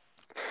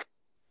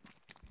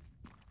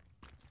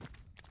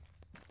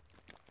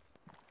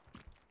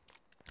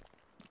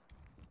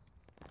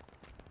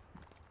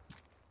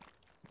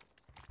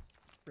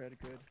 Red,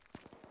 good.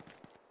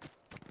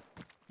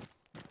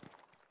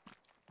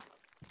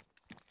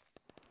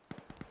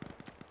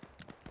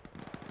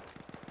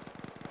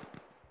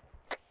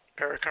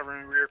 Para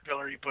covering rear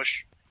pillar, you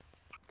push.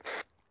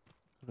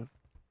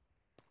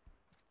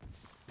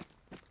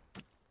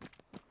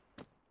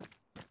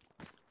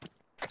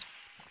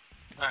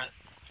 Alright,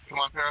 come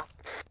on, Para.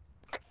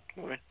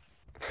 Moving.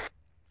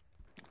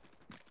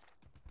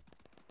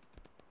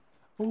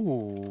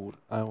 Oh,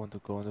 I want to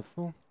go on the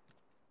phone.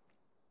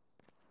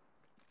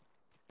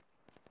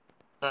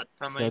 That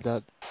friendly. Yeah,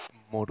 that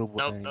mobile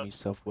Nope, enemy nope.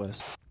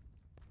 southwest.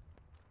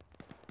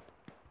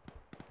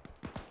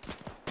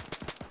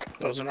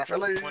 Those are not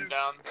friendlies. One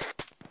down.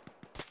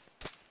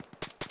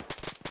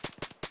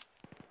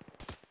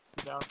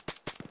 Down.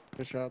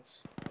 Good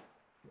shots.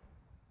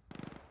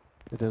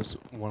 There's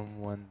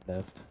one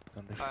left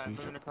on the Alright, street.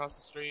 moving across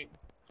the street.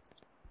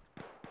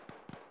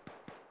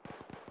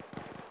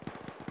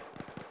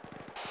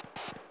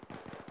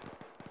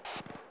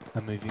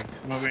 I'm moving.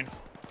 Moving.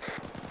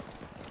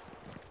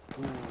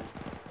 Ooh.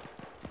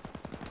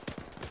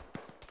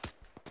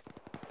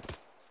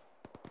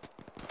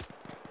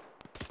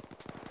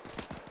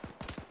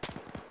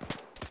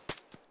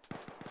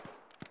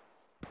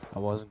 That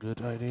was a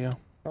good idea.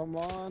 Come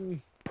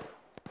on.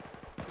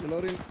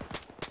 Reloading.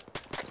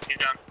 He's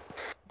down.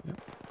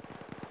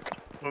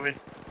 Moving.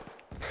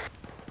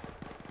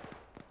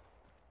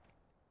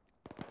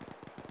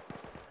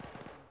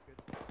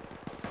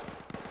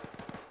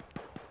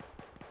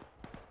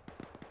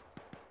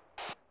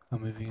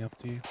 I'm moving up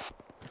to you.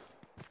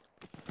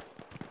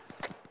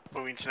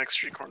 Moving to next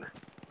street corner.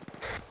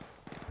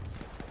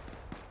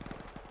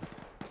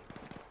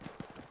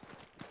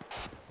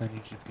 I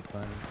need you to be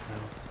bandaged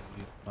now. I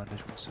need to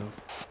bandage myself.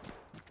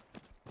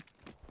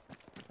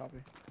 Copy.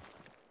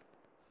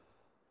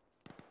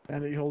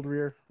 And you hold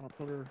rear. I'll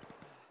put her.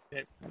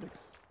 Yep.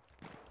 Medics.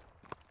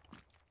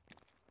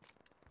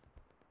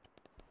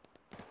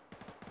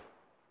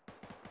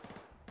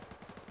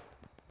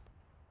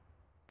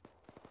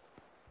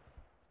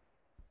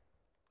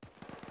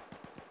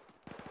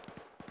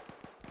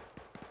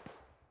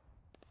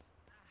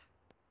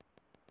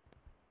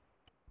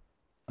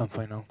 I'm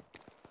fine now.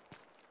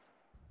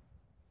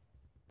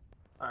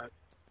 Alright.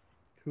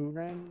 Who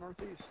ran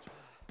northeast?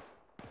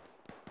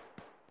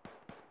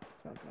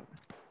 Sound copy.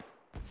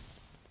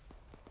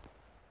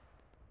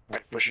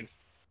 Right, pushing.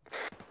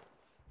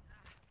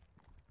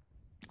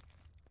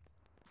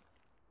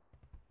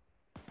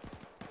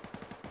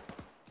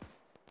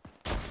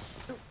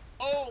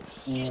 Oh,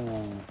 shit! Ooh.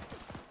 On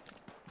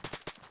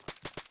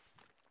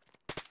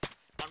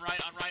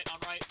right, on right, on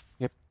right.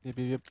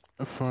 Yep.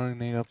 I'm throwing a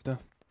nade up there.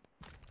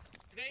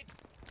 Grenade!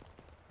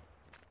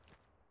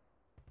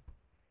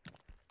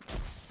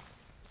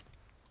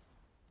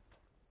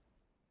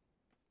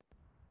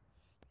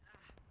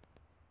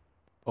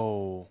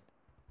 Oh.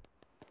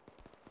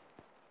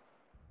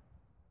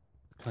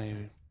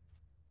 Clear.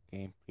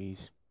 Game,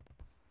 please.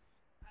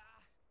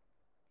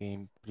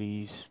 Game,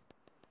 please.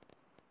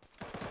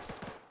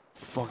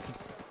 Fucking.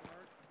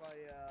 Marked by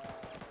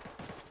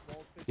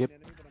wall Yep.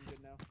 enemy, but I'm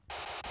good now.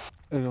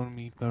 I don't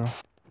need barrel.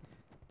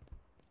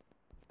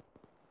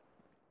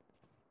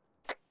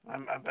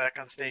 I'm back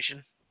on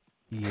station.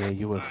 Yeah,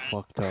 you were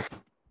fucked up.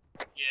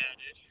 Yeah,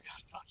 dude, you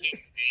got fucking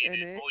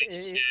hated.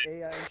 Holy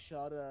shit. AI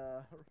shot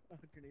a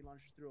grenade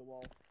launcher through a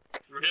wall.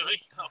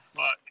 Really? Oh,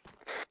 fuck.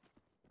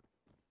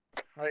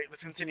 Alright,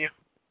 let's continue.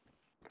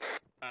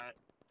 Alright.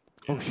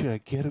 Oh shit,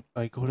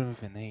 I got him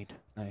with a nade.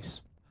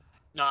 Nice.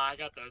 No, I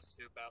got those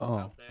two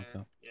out there.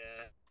 Okay.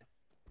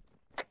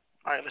 Yeah.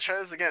 Alright, let's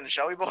try this again,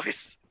 shall we,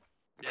 boys?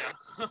 Yeah.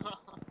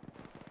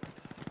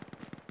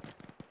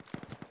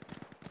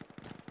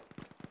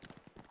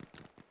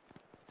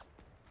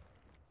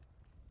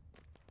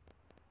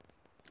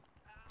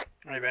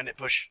 Alright, bandit,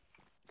 push.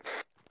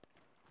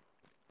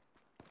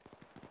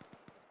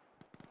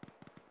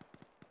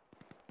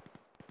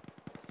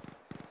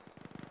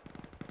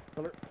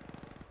 Color.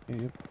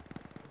 Yep.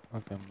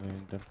 Okay, I'm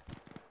moving then.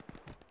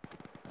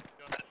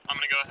 I'm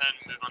gonna go ahead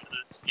and move on to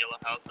this yellow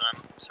house that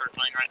I'm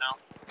circling right now.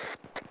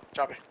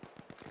 Copy.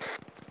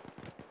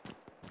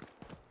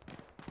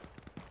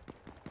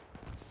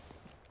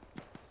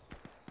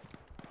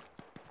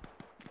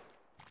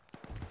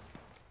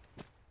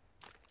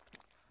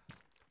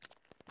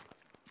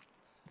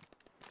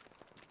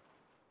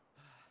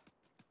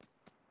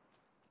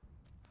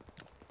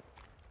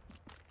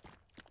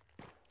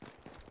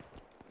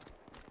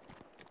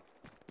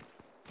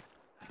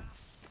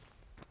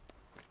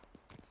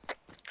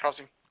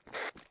 crossing.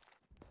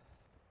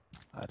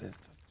 I didn't.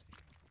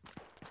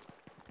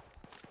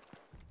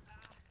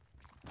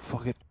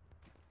 Fuck it.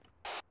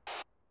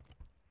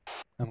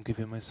 I'm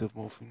giving myself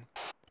morphine.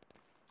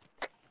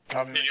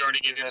 Did you already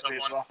give yourself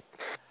one? Well.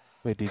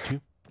 Wait, did you?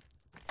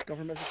 Go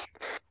for message.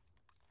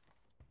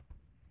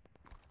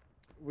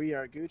 We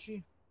are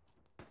Gucci.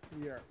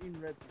 We are in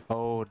red.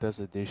 Oh, there's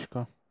a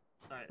Dishka.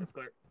 Alright, it's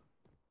clear.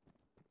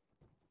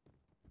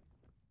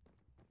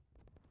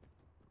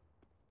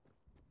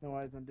 No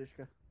eyes on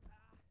Dishka.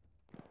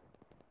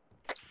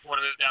 Want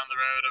to move down the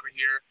road over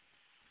here?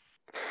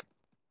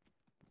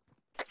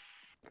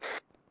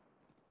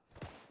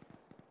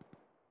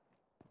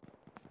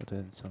 That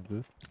didn't sound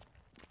good.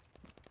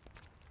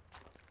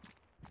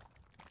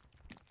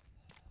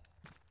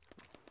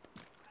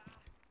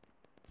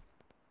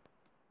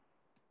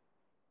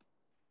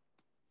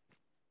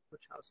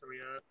 Which house are we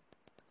at?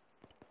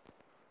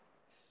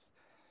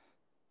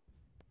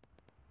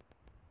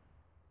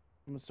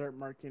 I'm gonna start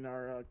marking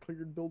our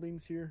cleared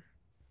buildings here.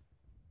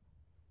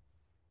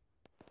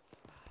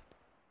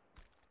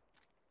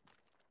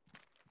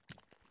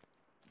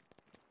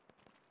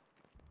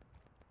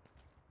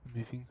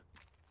 Moving.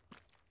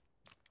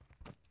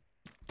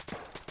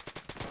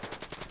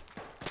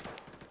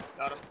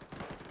 Got him.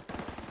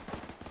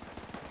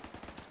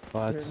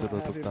 Oh, that's a little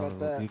down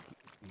the road.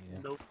 Yeah.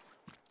 Nope.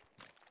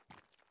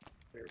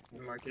 Here,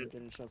 mark it.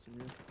 Getting shots from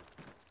you.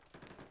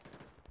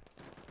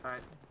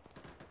 Alright.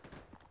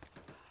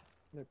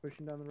 They're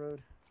pushing down the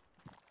road.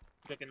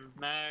 Picking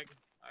mag.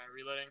 Alright,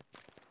 reloading.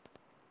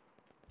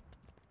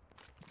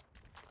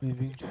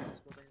 Moving.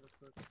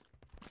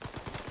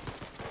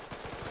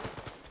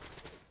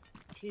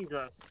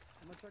 Jesus.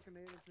 I'm gonna chuck a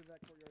nade into that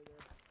courtyard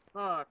there.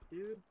 Fuck,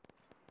 dude.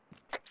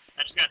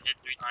 I just got hit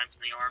 3 times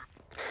in the arm.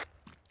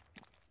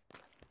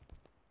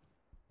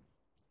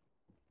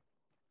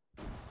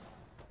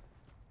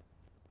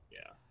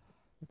 Yeah.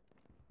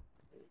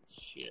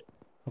 Shit.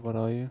 How about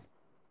are you?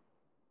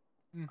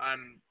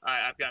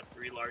 I've got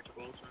 3 large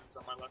avulsions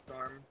on my left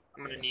arm.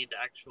 I'm gonna need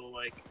actual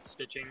like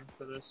stitching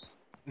for this.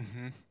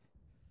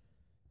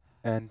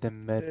 And the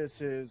med. This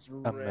is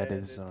a red. med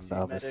is on the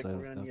other medic. side.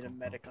 We're gonna need a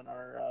medic on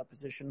our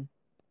position.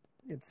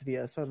 It's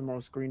the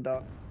southernmost green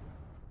dot.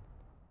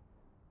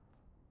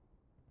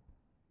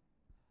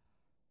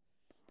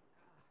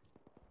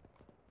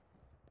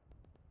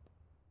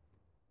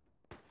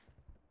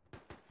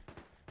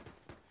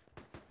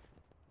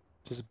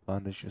 Just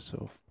bandage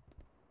yourself.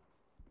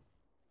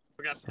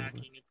 We got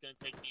packing. It's gonna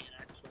take me an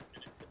actual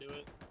minute to do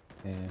it.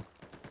 Yeah.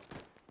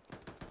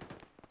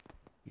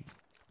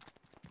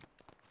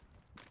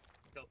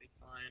 They'll be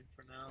fine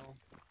for now.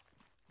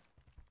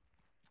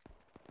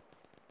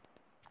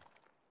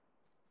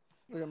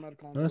 We got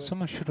medical on No, the way.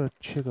 someone should have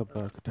trigger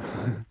bugged.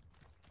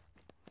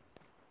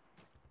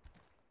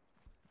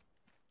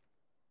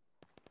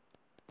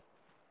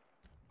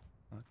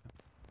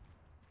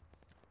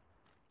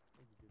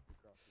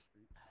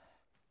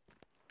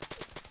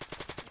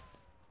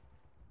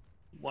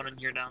 One in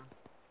here down.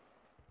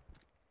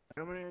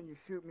 Come in, you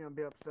shoot me, I'll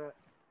be upset.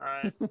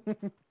 Alright.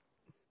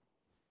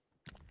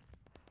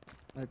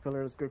 Alright,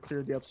 Pillar, let's go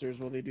clear the upstairs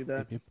while they do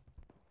that.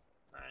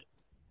 Alright.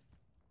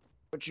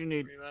 What you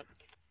need?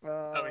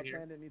 Over here.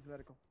 Bandit needs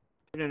medical.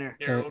 Get in here.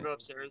 Here, we'll go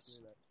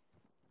upstairs.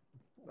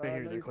 Right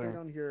here, no, they're you stay clear.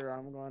 down here.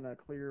 I'm gonna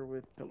clear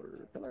with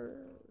Pillar. Pillar.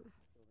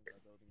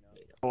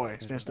 Boy,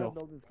 stand still.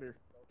 Building's clear.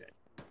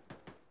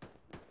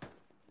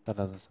 That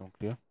doesn't sound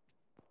clear.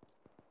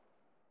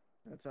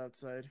 That's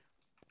outside.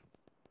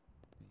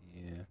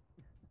 Yeah.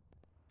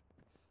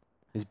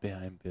 It's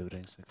behind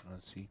buildings, I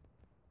cannot see.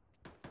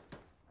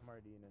 I'm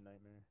already in a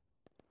nightmare.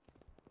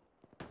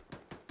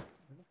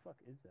 Where the fuck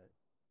is that?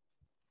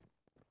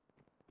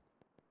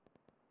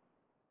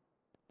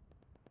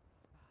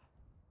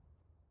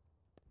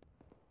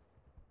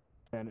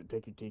 Bandit,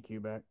 take your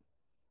TQ back.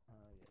 Yeah,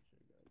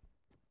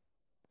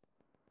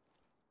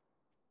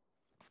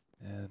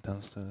 sure, guys. Yeah,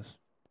 downstairs.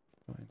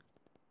 Going.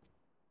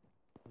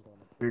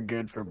 You're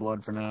good for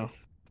blood for now.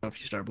 If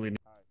you start bleeding.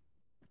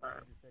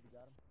 Alright. You said you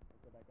got him?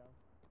 Let's go back down.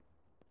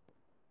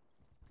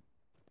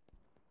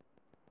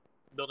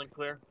 Building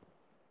clear.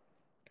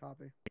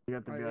 Copy. You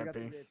got the Alright, VIP.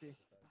 we got the VIP.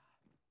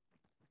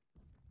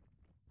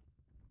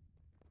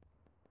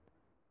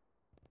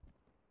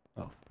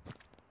 Oh.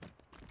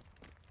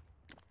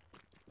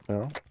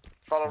 Barrel?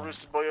 Follow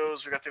Roosted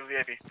Boyos, we got the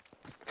VIP.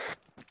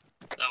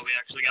 Oh, we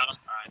actually got him?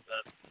 Alright,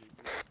 bet.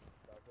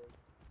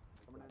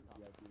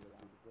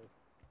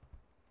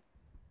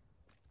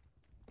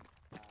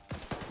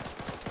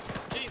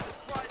 Jesus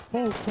Christ!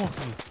 Oh, fuck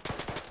me!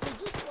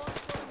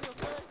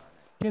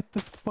 Get the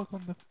fuck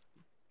on the...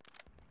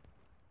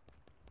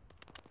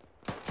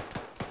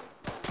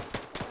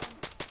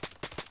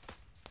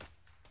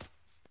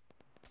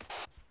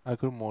 I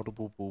got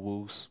multiple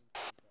boo-boos.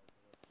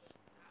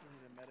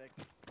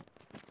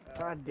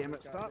 God damn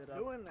it, stop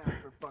doing that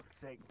for fuck's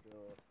sake.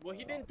 Well,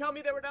 he didn't tell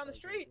me they were down the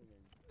street!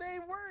 They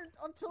weren't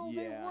until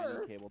they Yeah,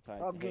 were. cable tie.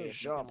 I'm getting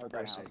shot for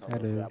Christ's sake. Hello.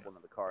 Grab one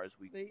of the cars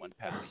we They went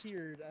past.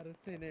 appeared out of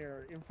thin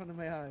air in front of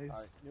my eyes.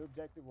 Alright, new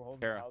objective, we're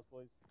holding Kara. the house,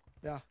 boys.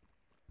 Yeah.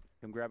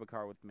 Come grab a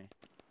car with me.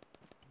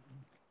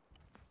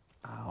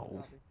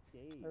 Ow.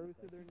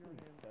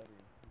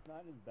 It's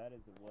not as bad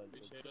as it was.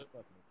 It's Appreciate just it.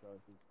 fucking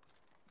atrocious.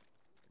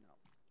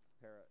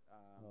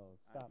 No.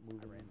 Stop I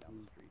moving. ran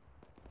down the street.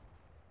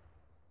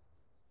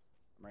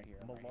 I'm right here.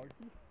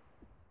 Malarkey?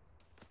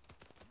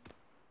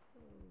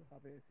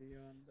 Copy, I see you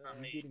on the...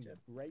 I'm getting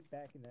right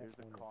back in that There's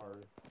a corner, car.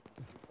 brother.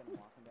 Just been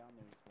walking down.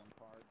 There's one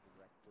car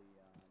directly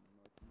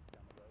northeast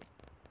down the road.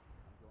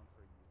 I'm going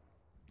for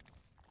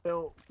a U.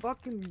 Yo,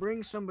 fucking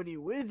bring somebody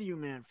with you,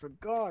 man, for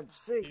God's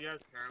sake. You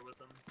guys pair with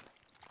them.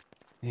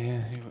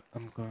 Yeah,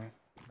 I'm going.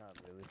 Not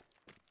really.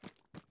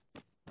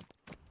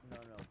 No,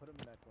 put him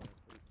in that corner,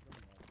 please. Put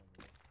him in that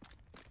corner.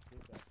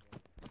 Take that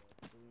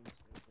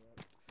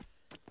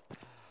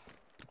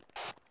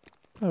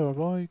corner. Oh,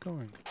 where are you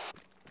going?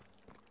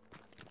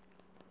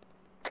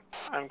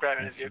 I'm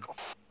grabbing his vehicle.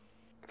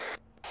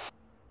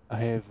 I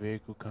have a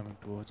vehicle coming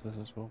towards us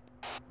as well.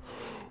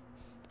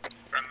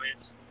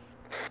 Friendlies.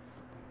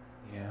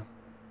 Yeah.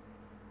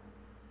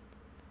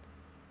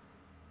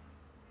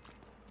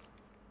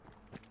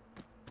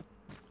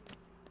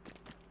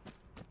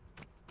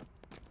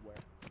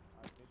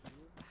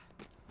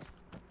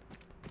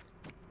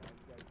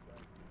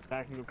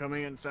 Tactical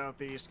coming in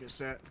southeast, get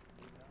set.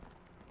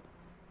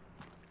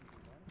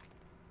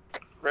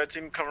 Red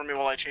team, cover me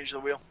while I change the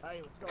wheel.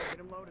 Hey, let's go, get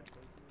him loaded.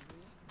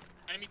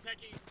 Enemy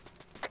techie.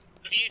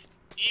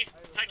 East,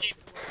 techie.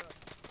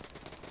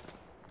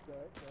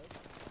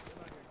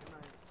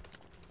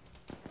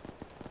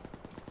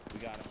 We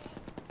got him.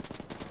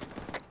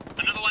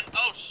 Another one.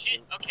 Oh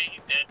shit. Okay,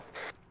 he's dead.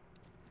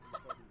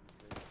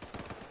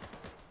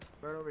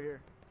 Right over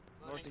here.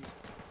 Loading. Northeast.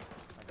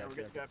 Yeah, we're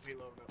getting got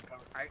payload up,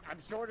 cover. I'm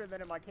shorter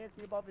than him. I can't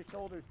see above his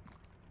shoulders.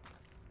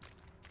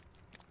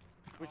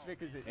 Which Vic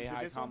is it? Hey, Is it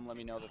this HiCom, one? let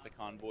me know that the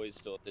convoy is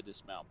still at the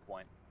dismount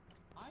point.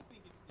 I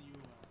think it's the US.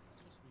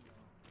 That's just me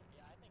though.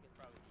 Yeah, I think it's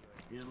probably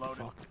the US. He's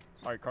loaded.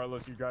 Alright,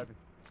 Carlos, you're driving.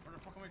 Where the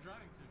fuck am I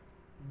driving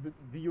to?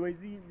 The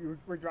UAZ,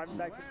 we're driving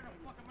back. Where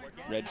the fuck am I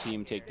driving? Red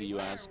team, take the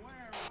US.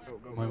 Go,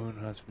 My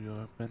window has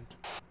reopened.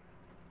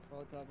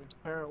 Solid copy.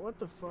 Parrot, what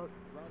the fuck?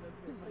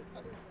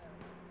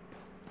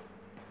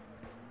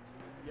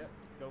 Yep,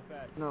 go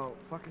fast. No,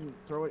 fucking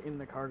throw it in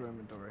the cargo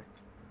inventory.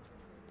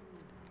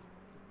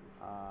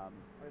 Alright,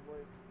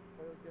 boys.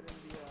 Boys, get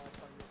in the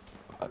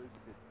cargo.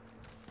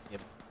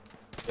 Yep.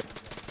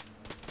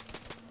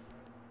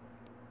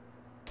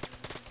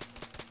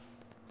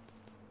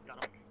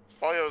 Got him.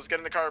 Boyos, get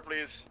in the car,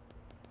 please.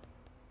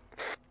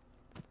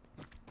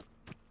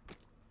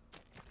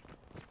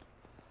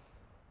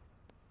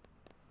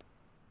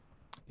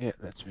 Yeah,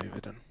 let's move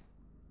it on.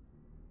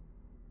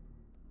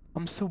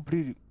 I'm still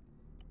bleeding.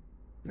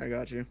 I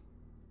got you.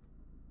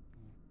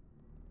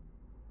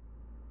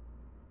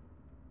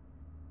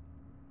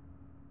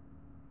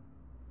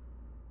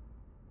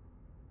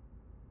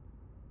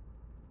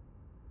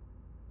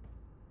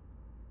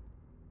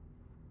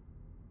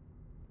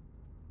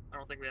 I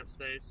don't think we have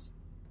space.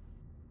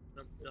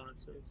 Nope, we don't have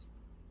space.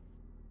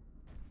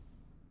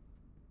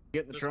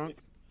 Get in the There's trunk.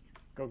 space.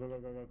 Go.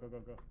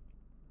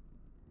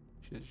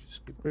 Should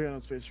just keep We got no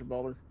space for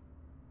Balder.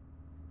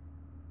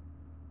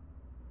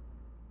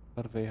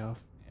 out of off.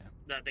 Yeah.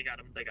 No, they got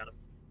him.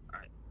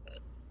 Alright.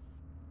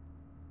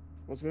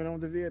 What's going on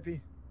with the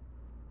VIP?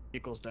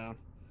 Equals down.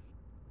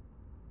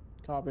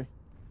 Copy.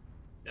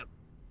 Yep.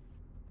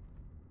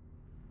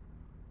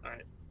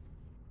 Alright.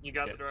 You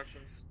got Okay. the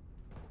directions.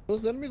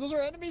 Those enemies, those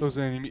are enemies! Those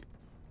enemy.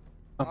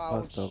 I'm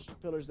Ouch. passed out.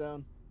 Pillars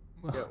down.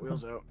 Yeah,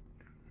 wheels out.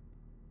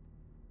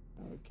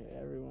 Okay,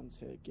 everyone's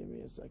hit. Give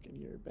me a second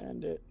here,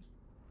 Bandit.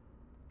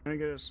 I'm gonna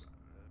get us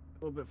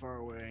a little bit far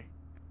away.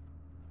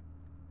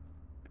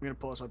 I'm gonna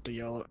pull us up to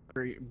yellow,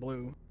 or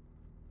blue.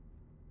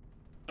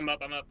 I'm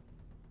up.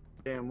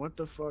 Damn, what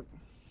the fuck?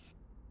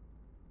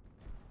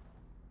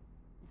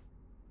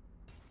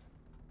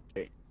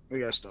 Hey, we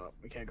gotta stop.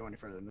 We can't go any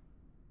further than this.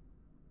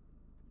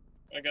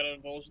 I got a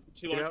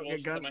two Get large out,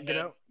 vultures on my get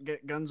head. out,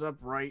 get guns up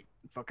right.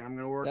 Fuck, I'm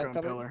gonna work Yeah, on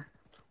cover. pillar.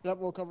 Yep,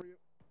 we'll cover you.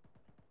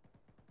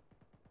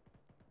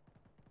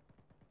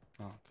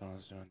 Oh,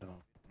 God's doing the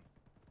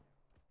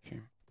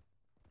shame.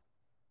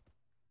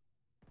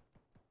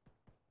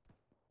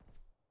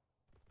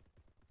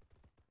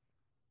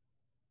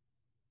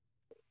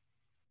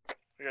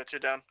 We got two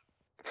down.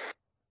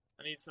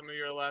 I need some of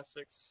your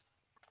elastics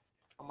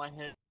on my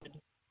head.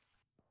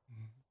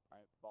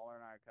 Alright, Baller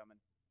and I are coming.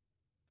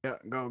 Yeah,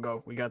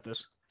 go. We got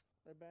this.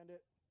 Hey,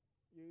 Bandit.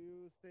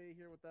 You stay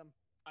here with them.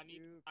 I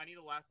need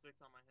elastics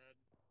on my head.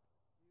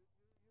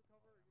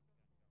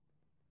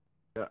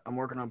 Yeah, I'm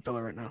working on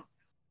pillar right now.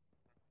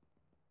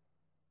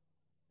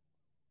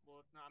 Well,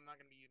 it's not. I'm not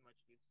gonna be using much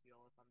heat steel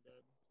if I'm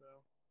dead. So.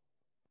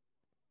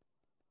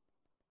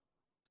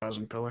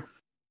 1,000 pillar.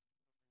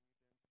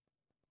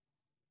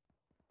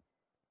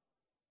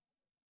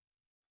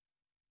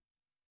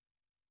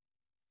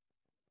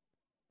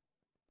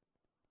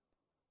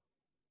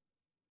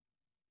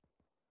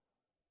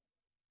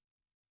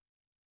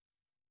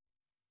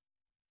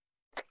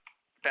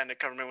 Bandit,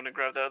 cover me when I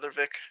grab the other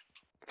Vic.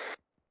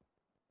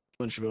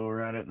 Lynch will,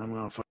 we're at it, and I'm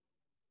gonna fuck.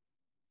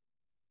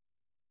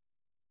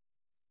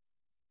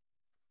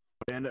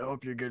 Bandit, I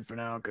hope you're good for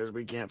now, because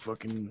we can't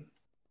fucking...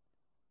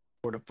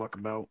 What the fuck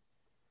about?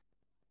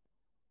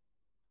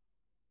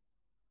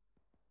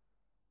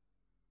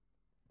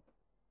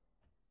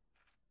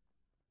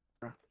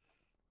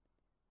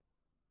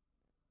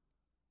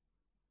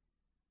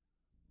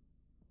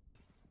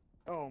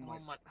 Oh my...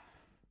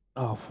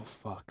 Oh, for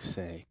fuck's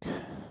sake.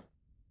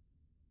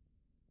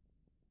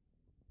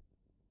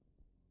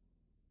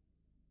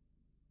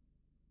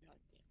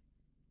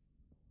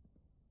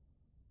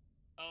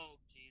 Oh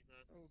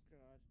Jesus. Oh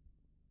god.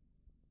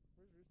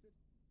 Where's Roosted?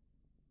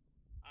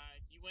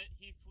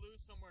 He flew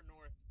somewhere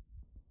north.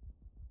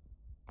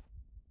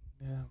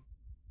 Yeah.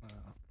 I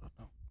don't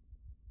know.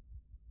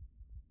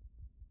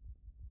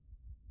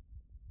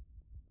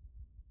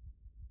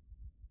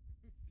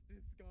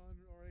 It's gone,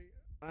 alright.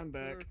 I'm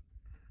back.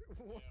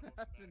 What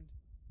happened?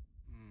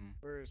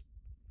 Where is...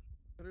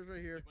 Cutter's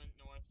right here. He went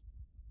north.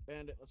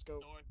 Bandit, let's go.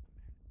 North.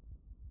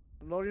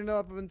 I'm loading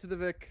up into the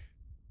Vic.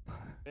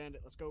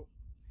 Bandit, let's go.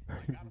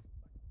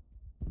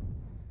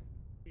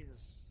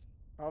 Jesus.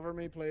 Cover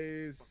me,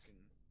 please.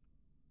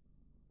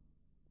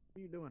 What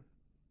are you doing?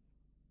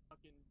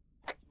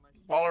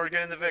 Baller,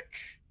 get in the Vic.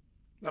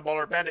 The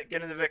Baller, Bandit,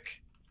 get in the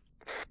Vic.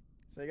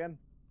 Say again.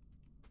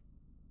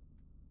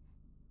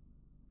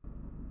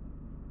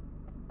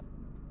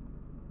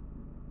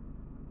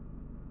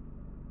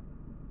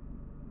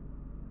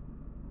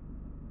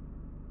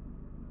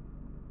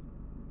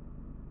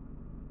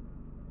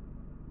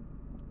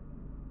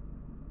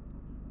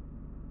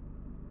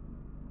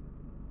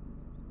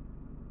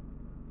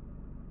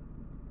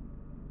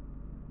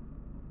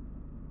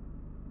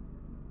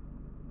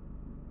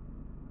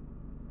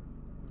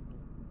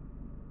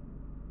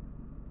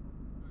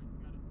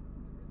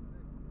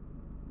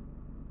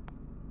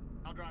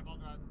 I'll drive.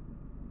 Copy.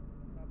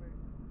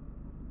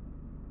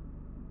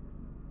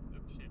 Oh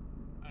shit.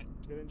 Alright.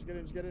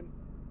 Just get in.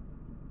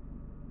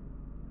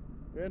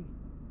 Good?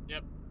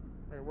 Yep.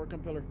 Alright, work on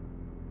pillar.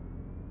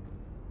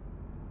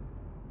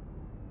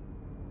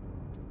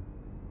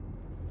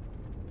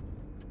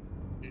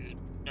 Dude,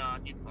 nah,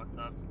 he's fucked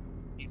up.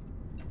 He's...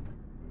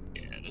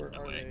 Yeah, there's Where no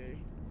are way.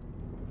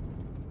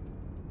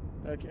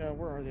 they?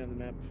 Where are they on the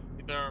map?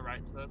 They're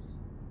right to us.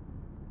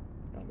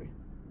 Copy.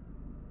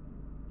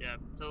 Yeah,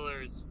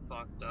 pillar's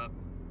fucked up.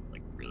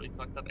 Like, really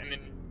fucked up. And then,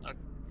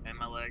 okay,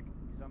 my leg.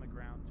 He's on the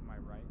ground to my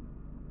right.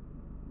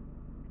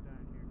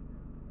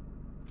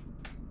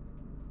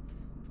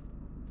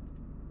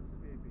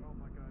 Oh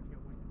my god, he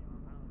got wind in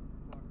the arm.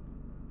 Fuck.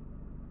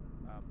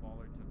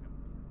 Baller took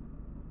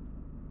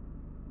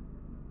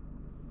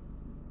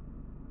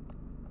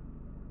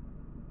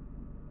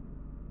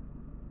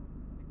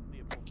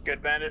him.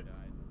 Good, Bandit.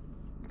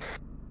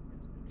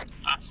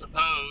 I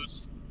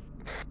suppose.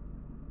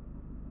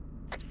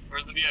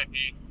 Where's the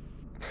VIP?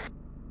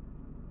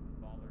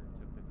 Baller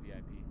took the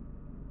VIP.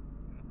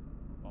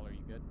 Baller,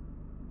 you good?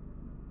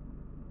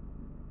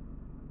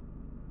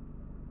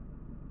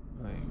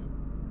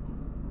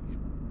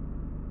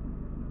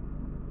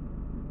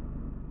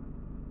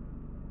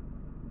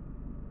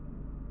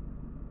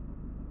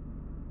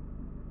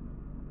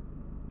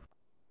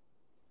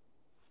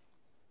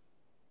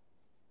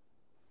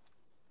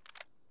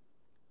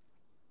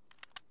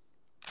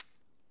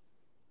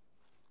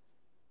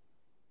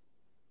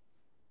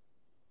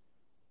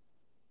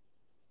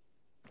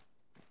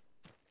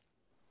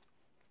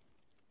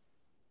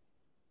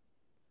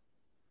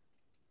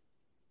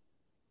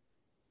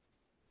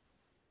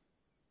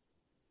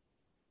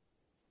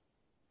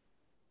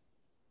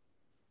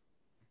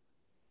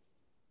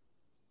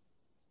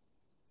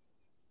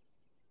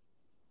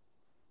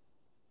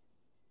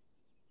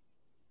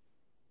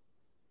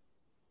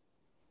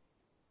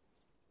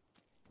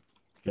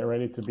 Get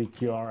ready to be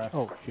QRF.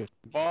 Oh shit.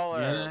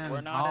 Baller,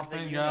 we're not in the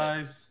unit.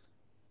 Guys.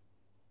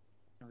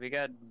 We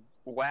got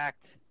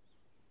whacked.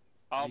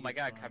 Oh my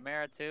god,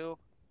 Chimera too?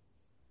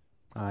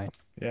 Aye.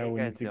 Yeah, What we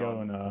you need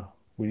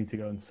guys to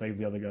go and save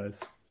the other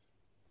guys.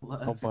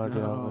 Let's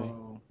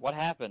go. What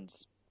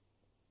happens?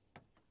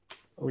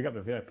 We got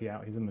the VIP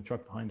out. He's in the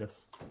truck behind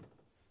us.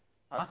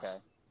 Okay.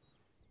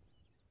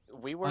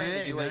 We were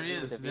in the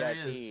UAV with the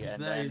VIP,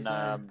 and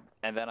then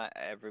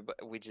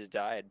we just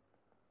died.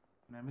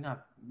 Man,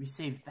 we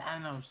saved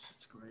Thanos.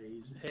 It's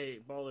crazy. Hey,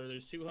 Baller,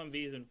 there's 2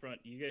 Humvees in front.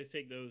 You guys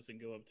take those and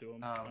go up to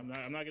them.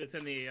 I'm not gonna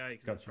send the AI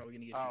because it's probably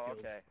gonna get you killed.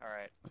 Okay, all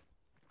right.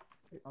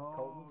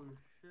 Oh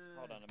shit.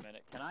 Hold on a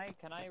minute.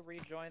 Can I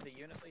rejoin the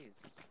unit,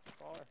 please?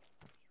 Baller,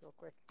 real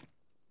quick.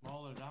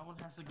 Baller, that one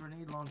has the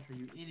grenade launcher,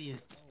 you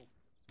idiot.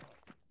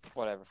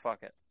 Whatever,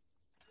 fuck it.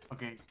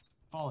 Okay,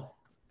 Baller.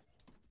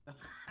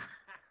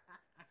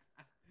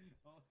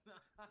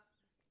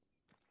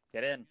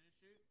 Get in.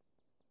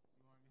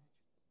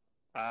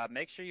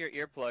 Make sure your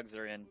earplugs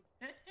are in.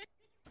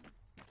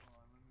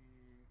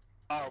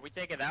 Oh, are we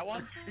taking that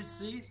one?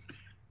 See?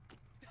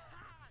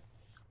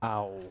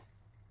 Ow.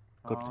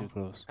 Got too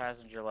close.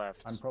 Passenger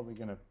left. I'm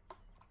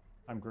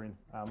green.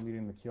 I'm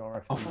leading the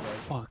QRF. Oh, for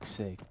fuck's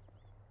sake.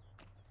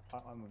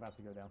 I'm about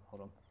to go down.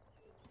 Hold on.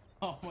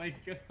 Oh my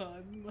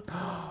god,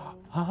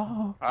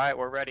 no. Alright,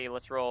 we're ready.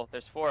 Let's roll.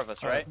 There's 4 of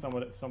us, right?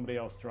 Somebody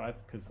else drive,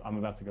 because I'm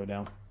about to go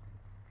down.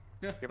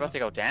 You're about to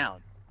go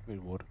down. We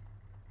would.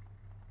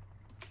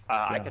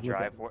 I could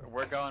drive.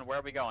 We're going. Where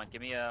are we going?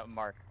 Give me a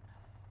mark.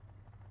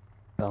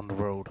 Down the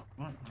road.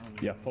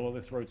 Yeah, follow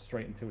this road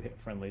straight until we hit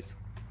friendlies.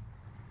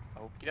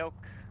 Okie doke.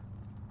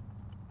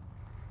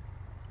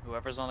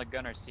 Whoever's on the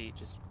gunner seat,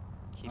 just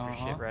keep your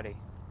shit ready.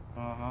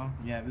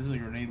 Yeah, this is a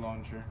grenade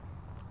launcher.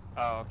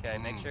 Oh, okay.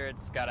 Make sure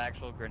it's got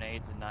actual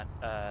grenades and not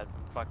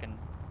fucking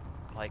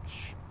like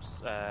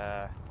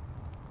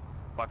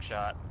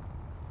buckshot.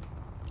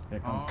 Here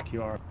comes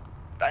QR.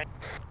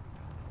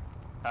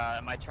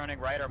 Am I turning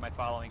right or am I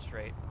following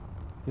straight?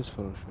 Just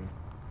follow straight.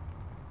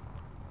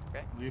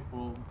 Okay.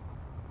 Leopold.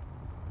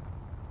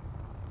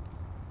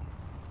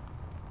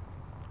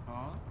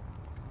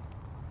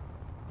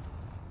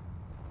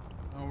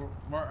 Oh,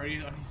 are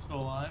you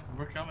still alive?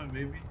 We're coming,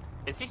 baby.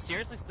 Is he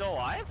seriously still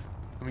alive?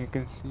 I mean, you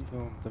can see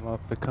them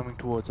up. They're coming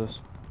towards us.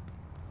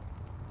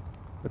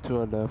 But to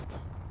our left.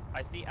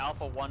 I see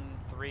Alpha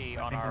 1-3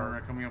 on think our.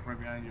 We're coming up right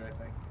behind you. I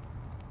think.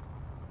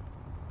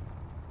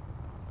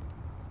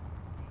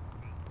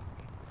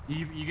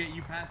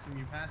 You passed him.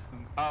 You passed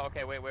him. Oh,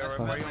 okay. Wait. Where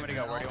do you want me to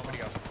go? Where do you want me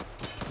to go?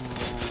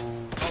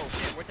 Oh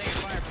shit! We're taking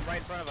fire from right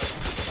in front of us.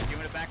 Do you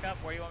want me to back up?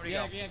 Where do you want me to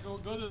go? Yeah. Go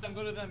to them.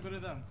 Go to them. Go to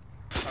them.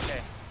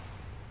 Okay.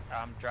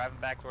 I'm driving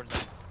back towards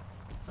them.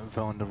 I'm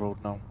on the road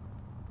now.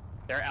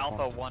 They're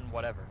Alpha 1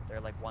 whatever.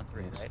 They're like 1-3,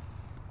 Yes. right?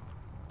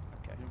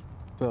 Okay.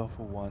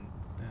 Alpha 1.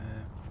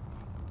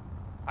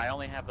 I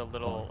only have the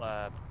little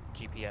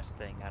GPS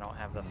thing. I don't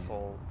have the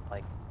full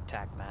like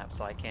TAC map,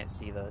 so I can't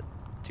see the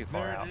too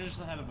far out. They're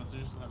just ahead of us.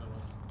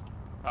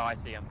 Oh, I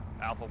see them.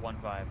 Alpha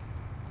 1-5.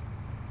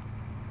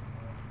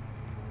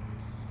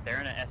 They're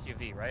in an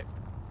SUV, right?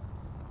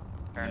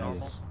 Paranormal?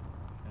 Yes.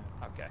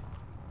 Okay.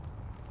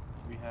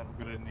 We have a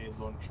grenade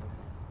launcher.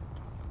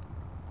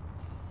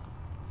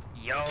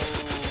 Yo!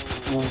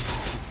 I'm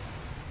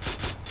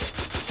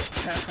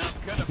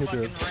gonna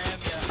fucking ram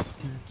ya.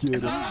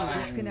 User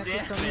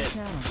disconnected from your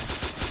channel.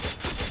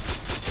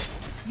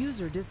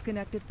 User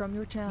disconnected from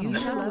your channel.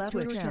 User left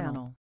your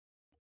channel.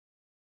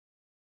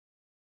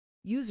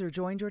 User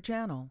joined your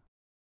channel.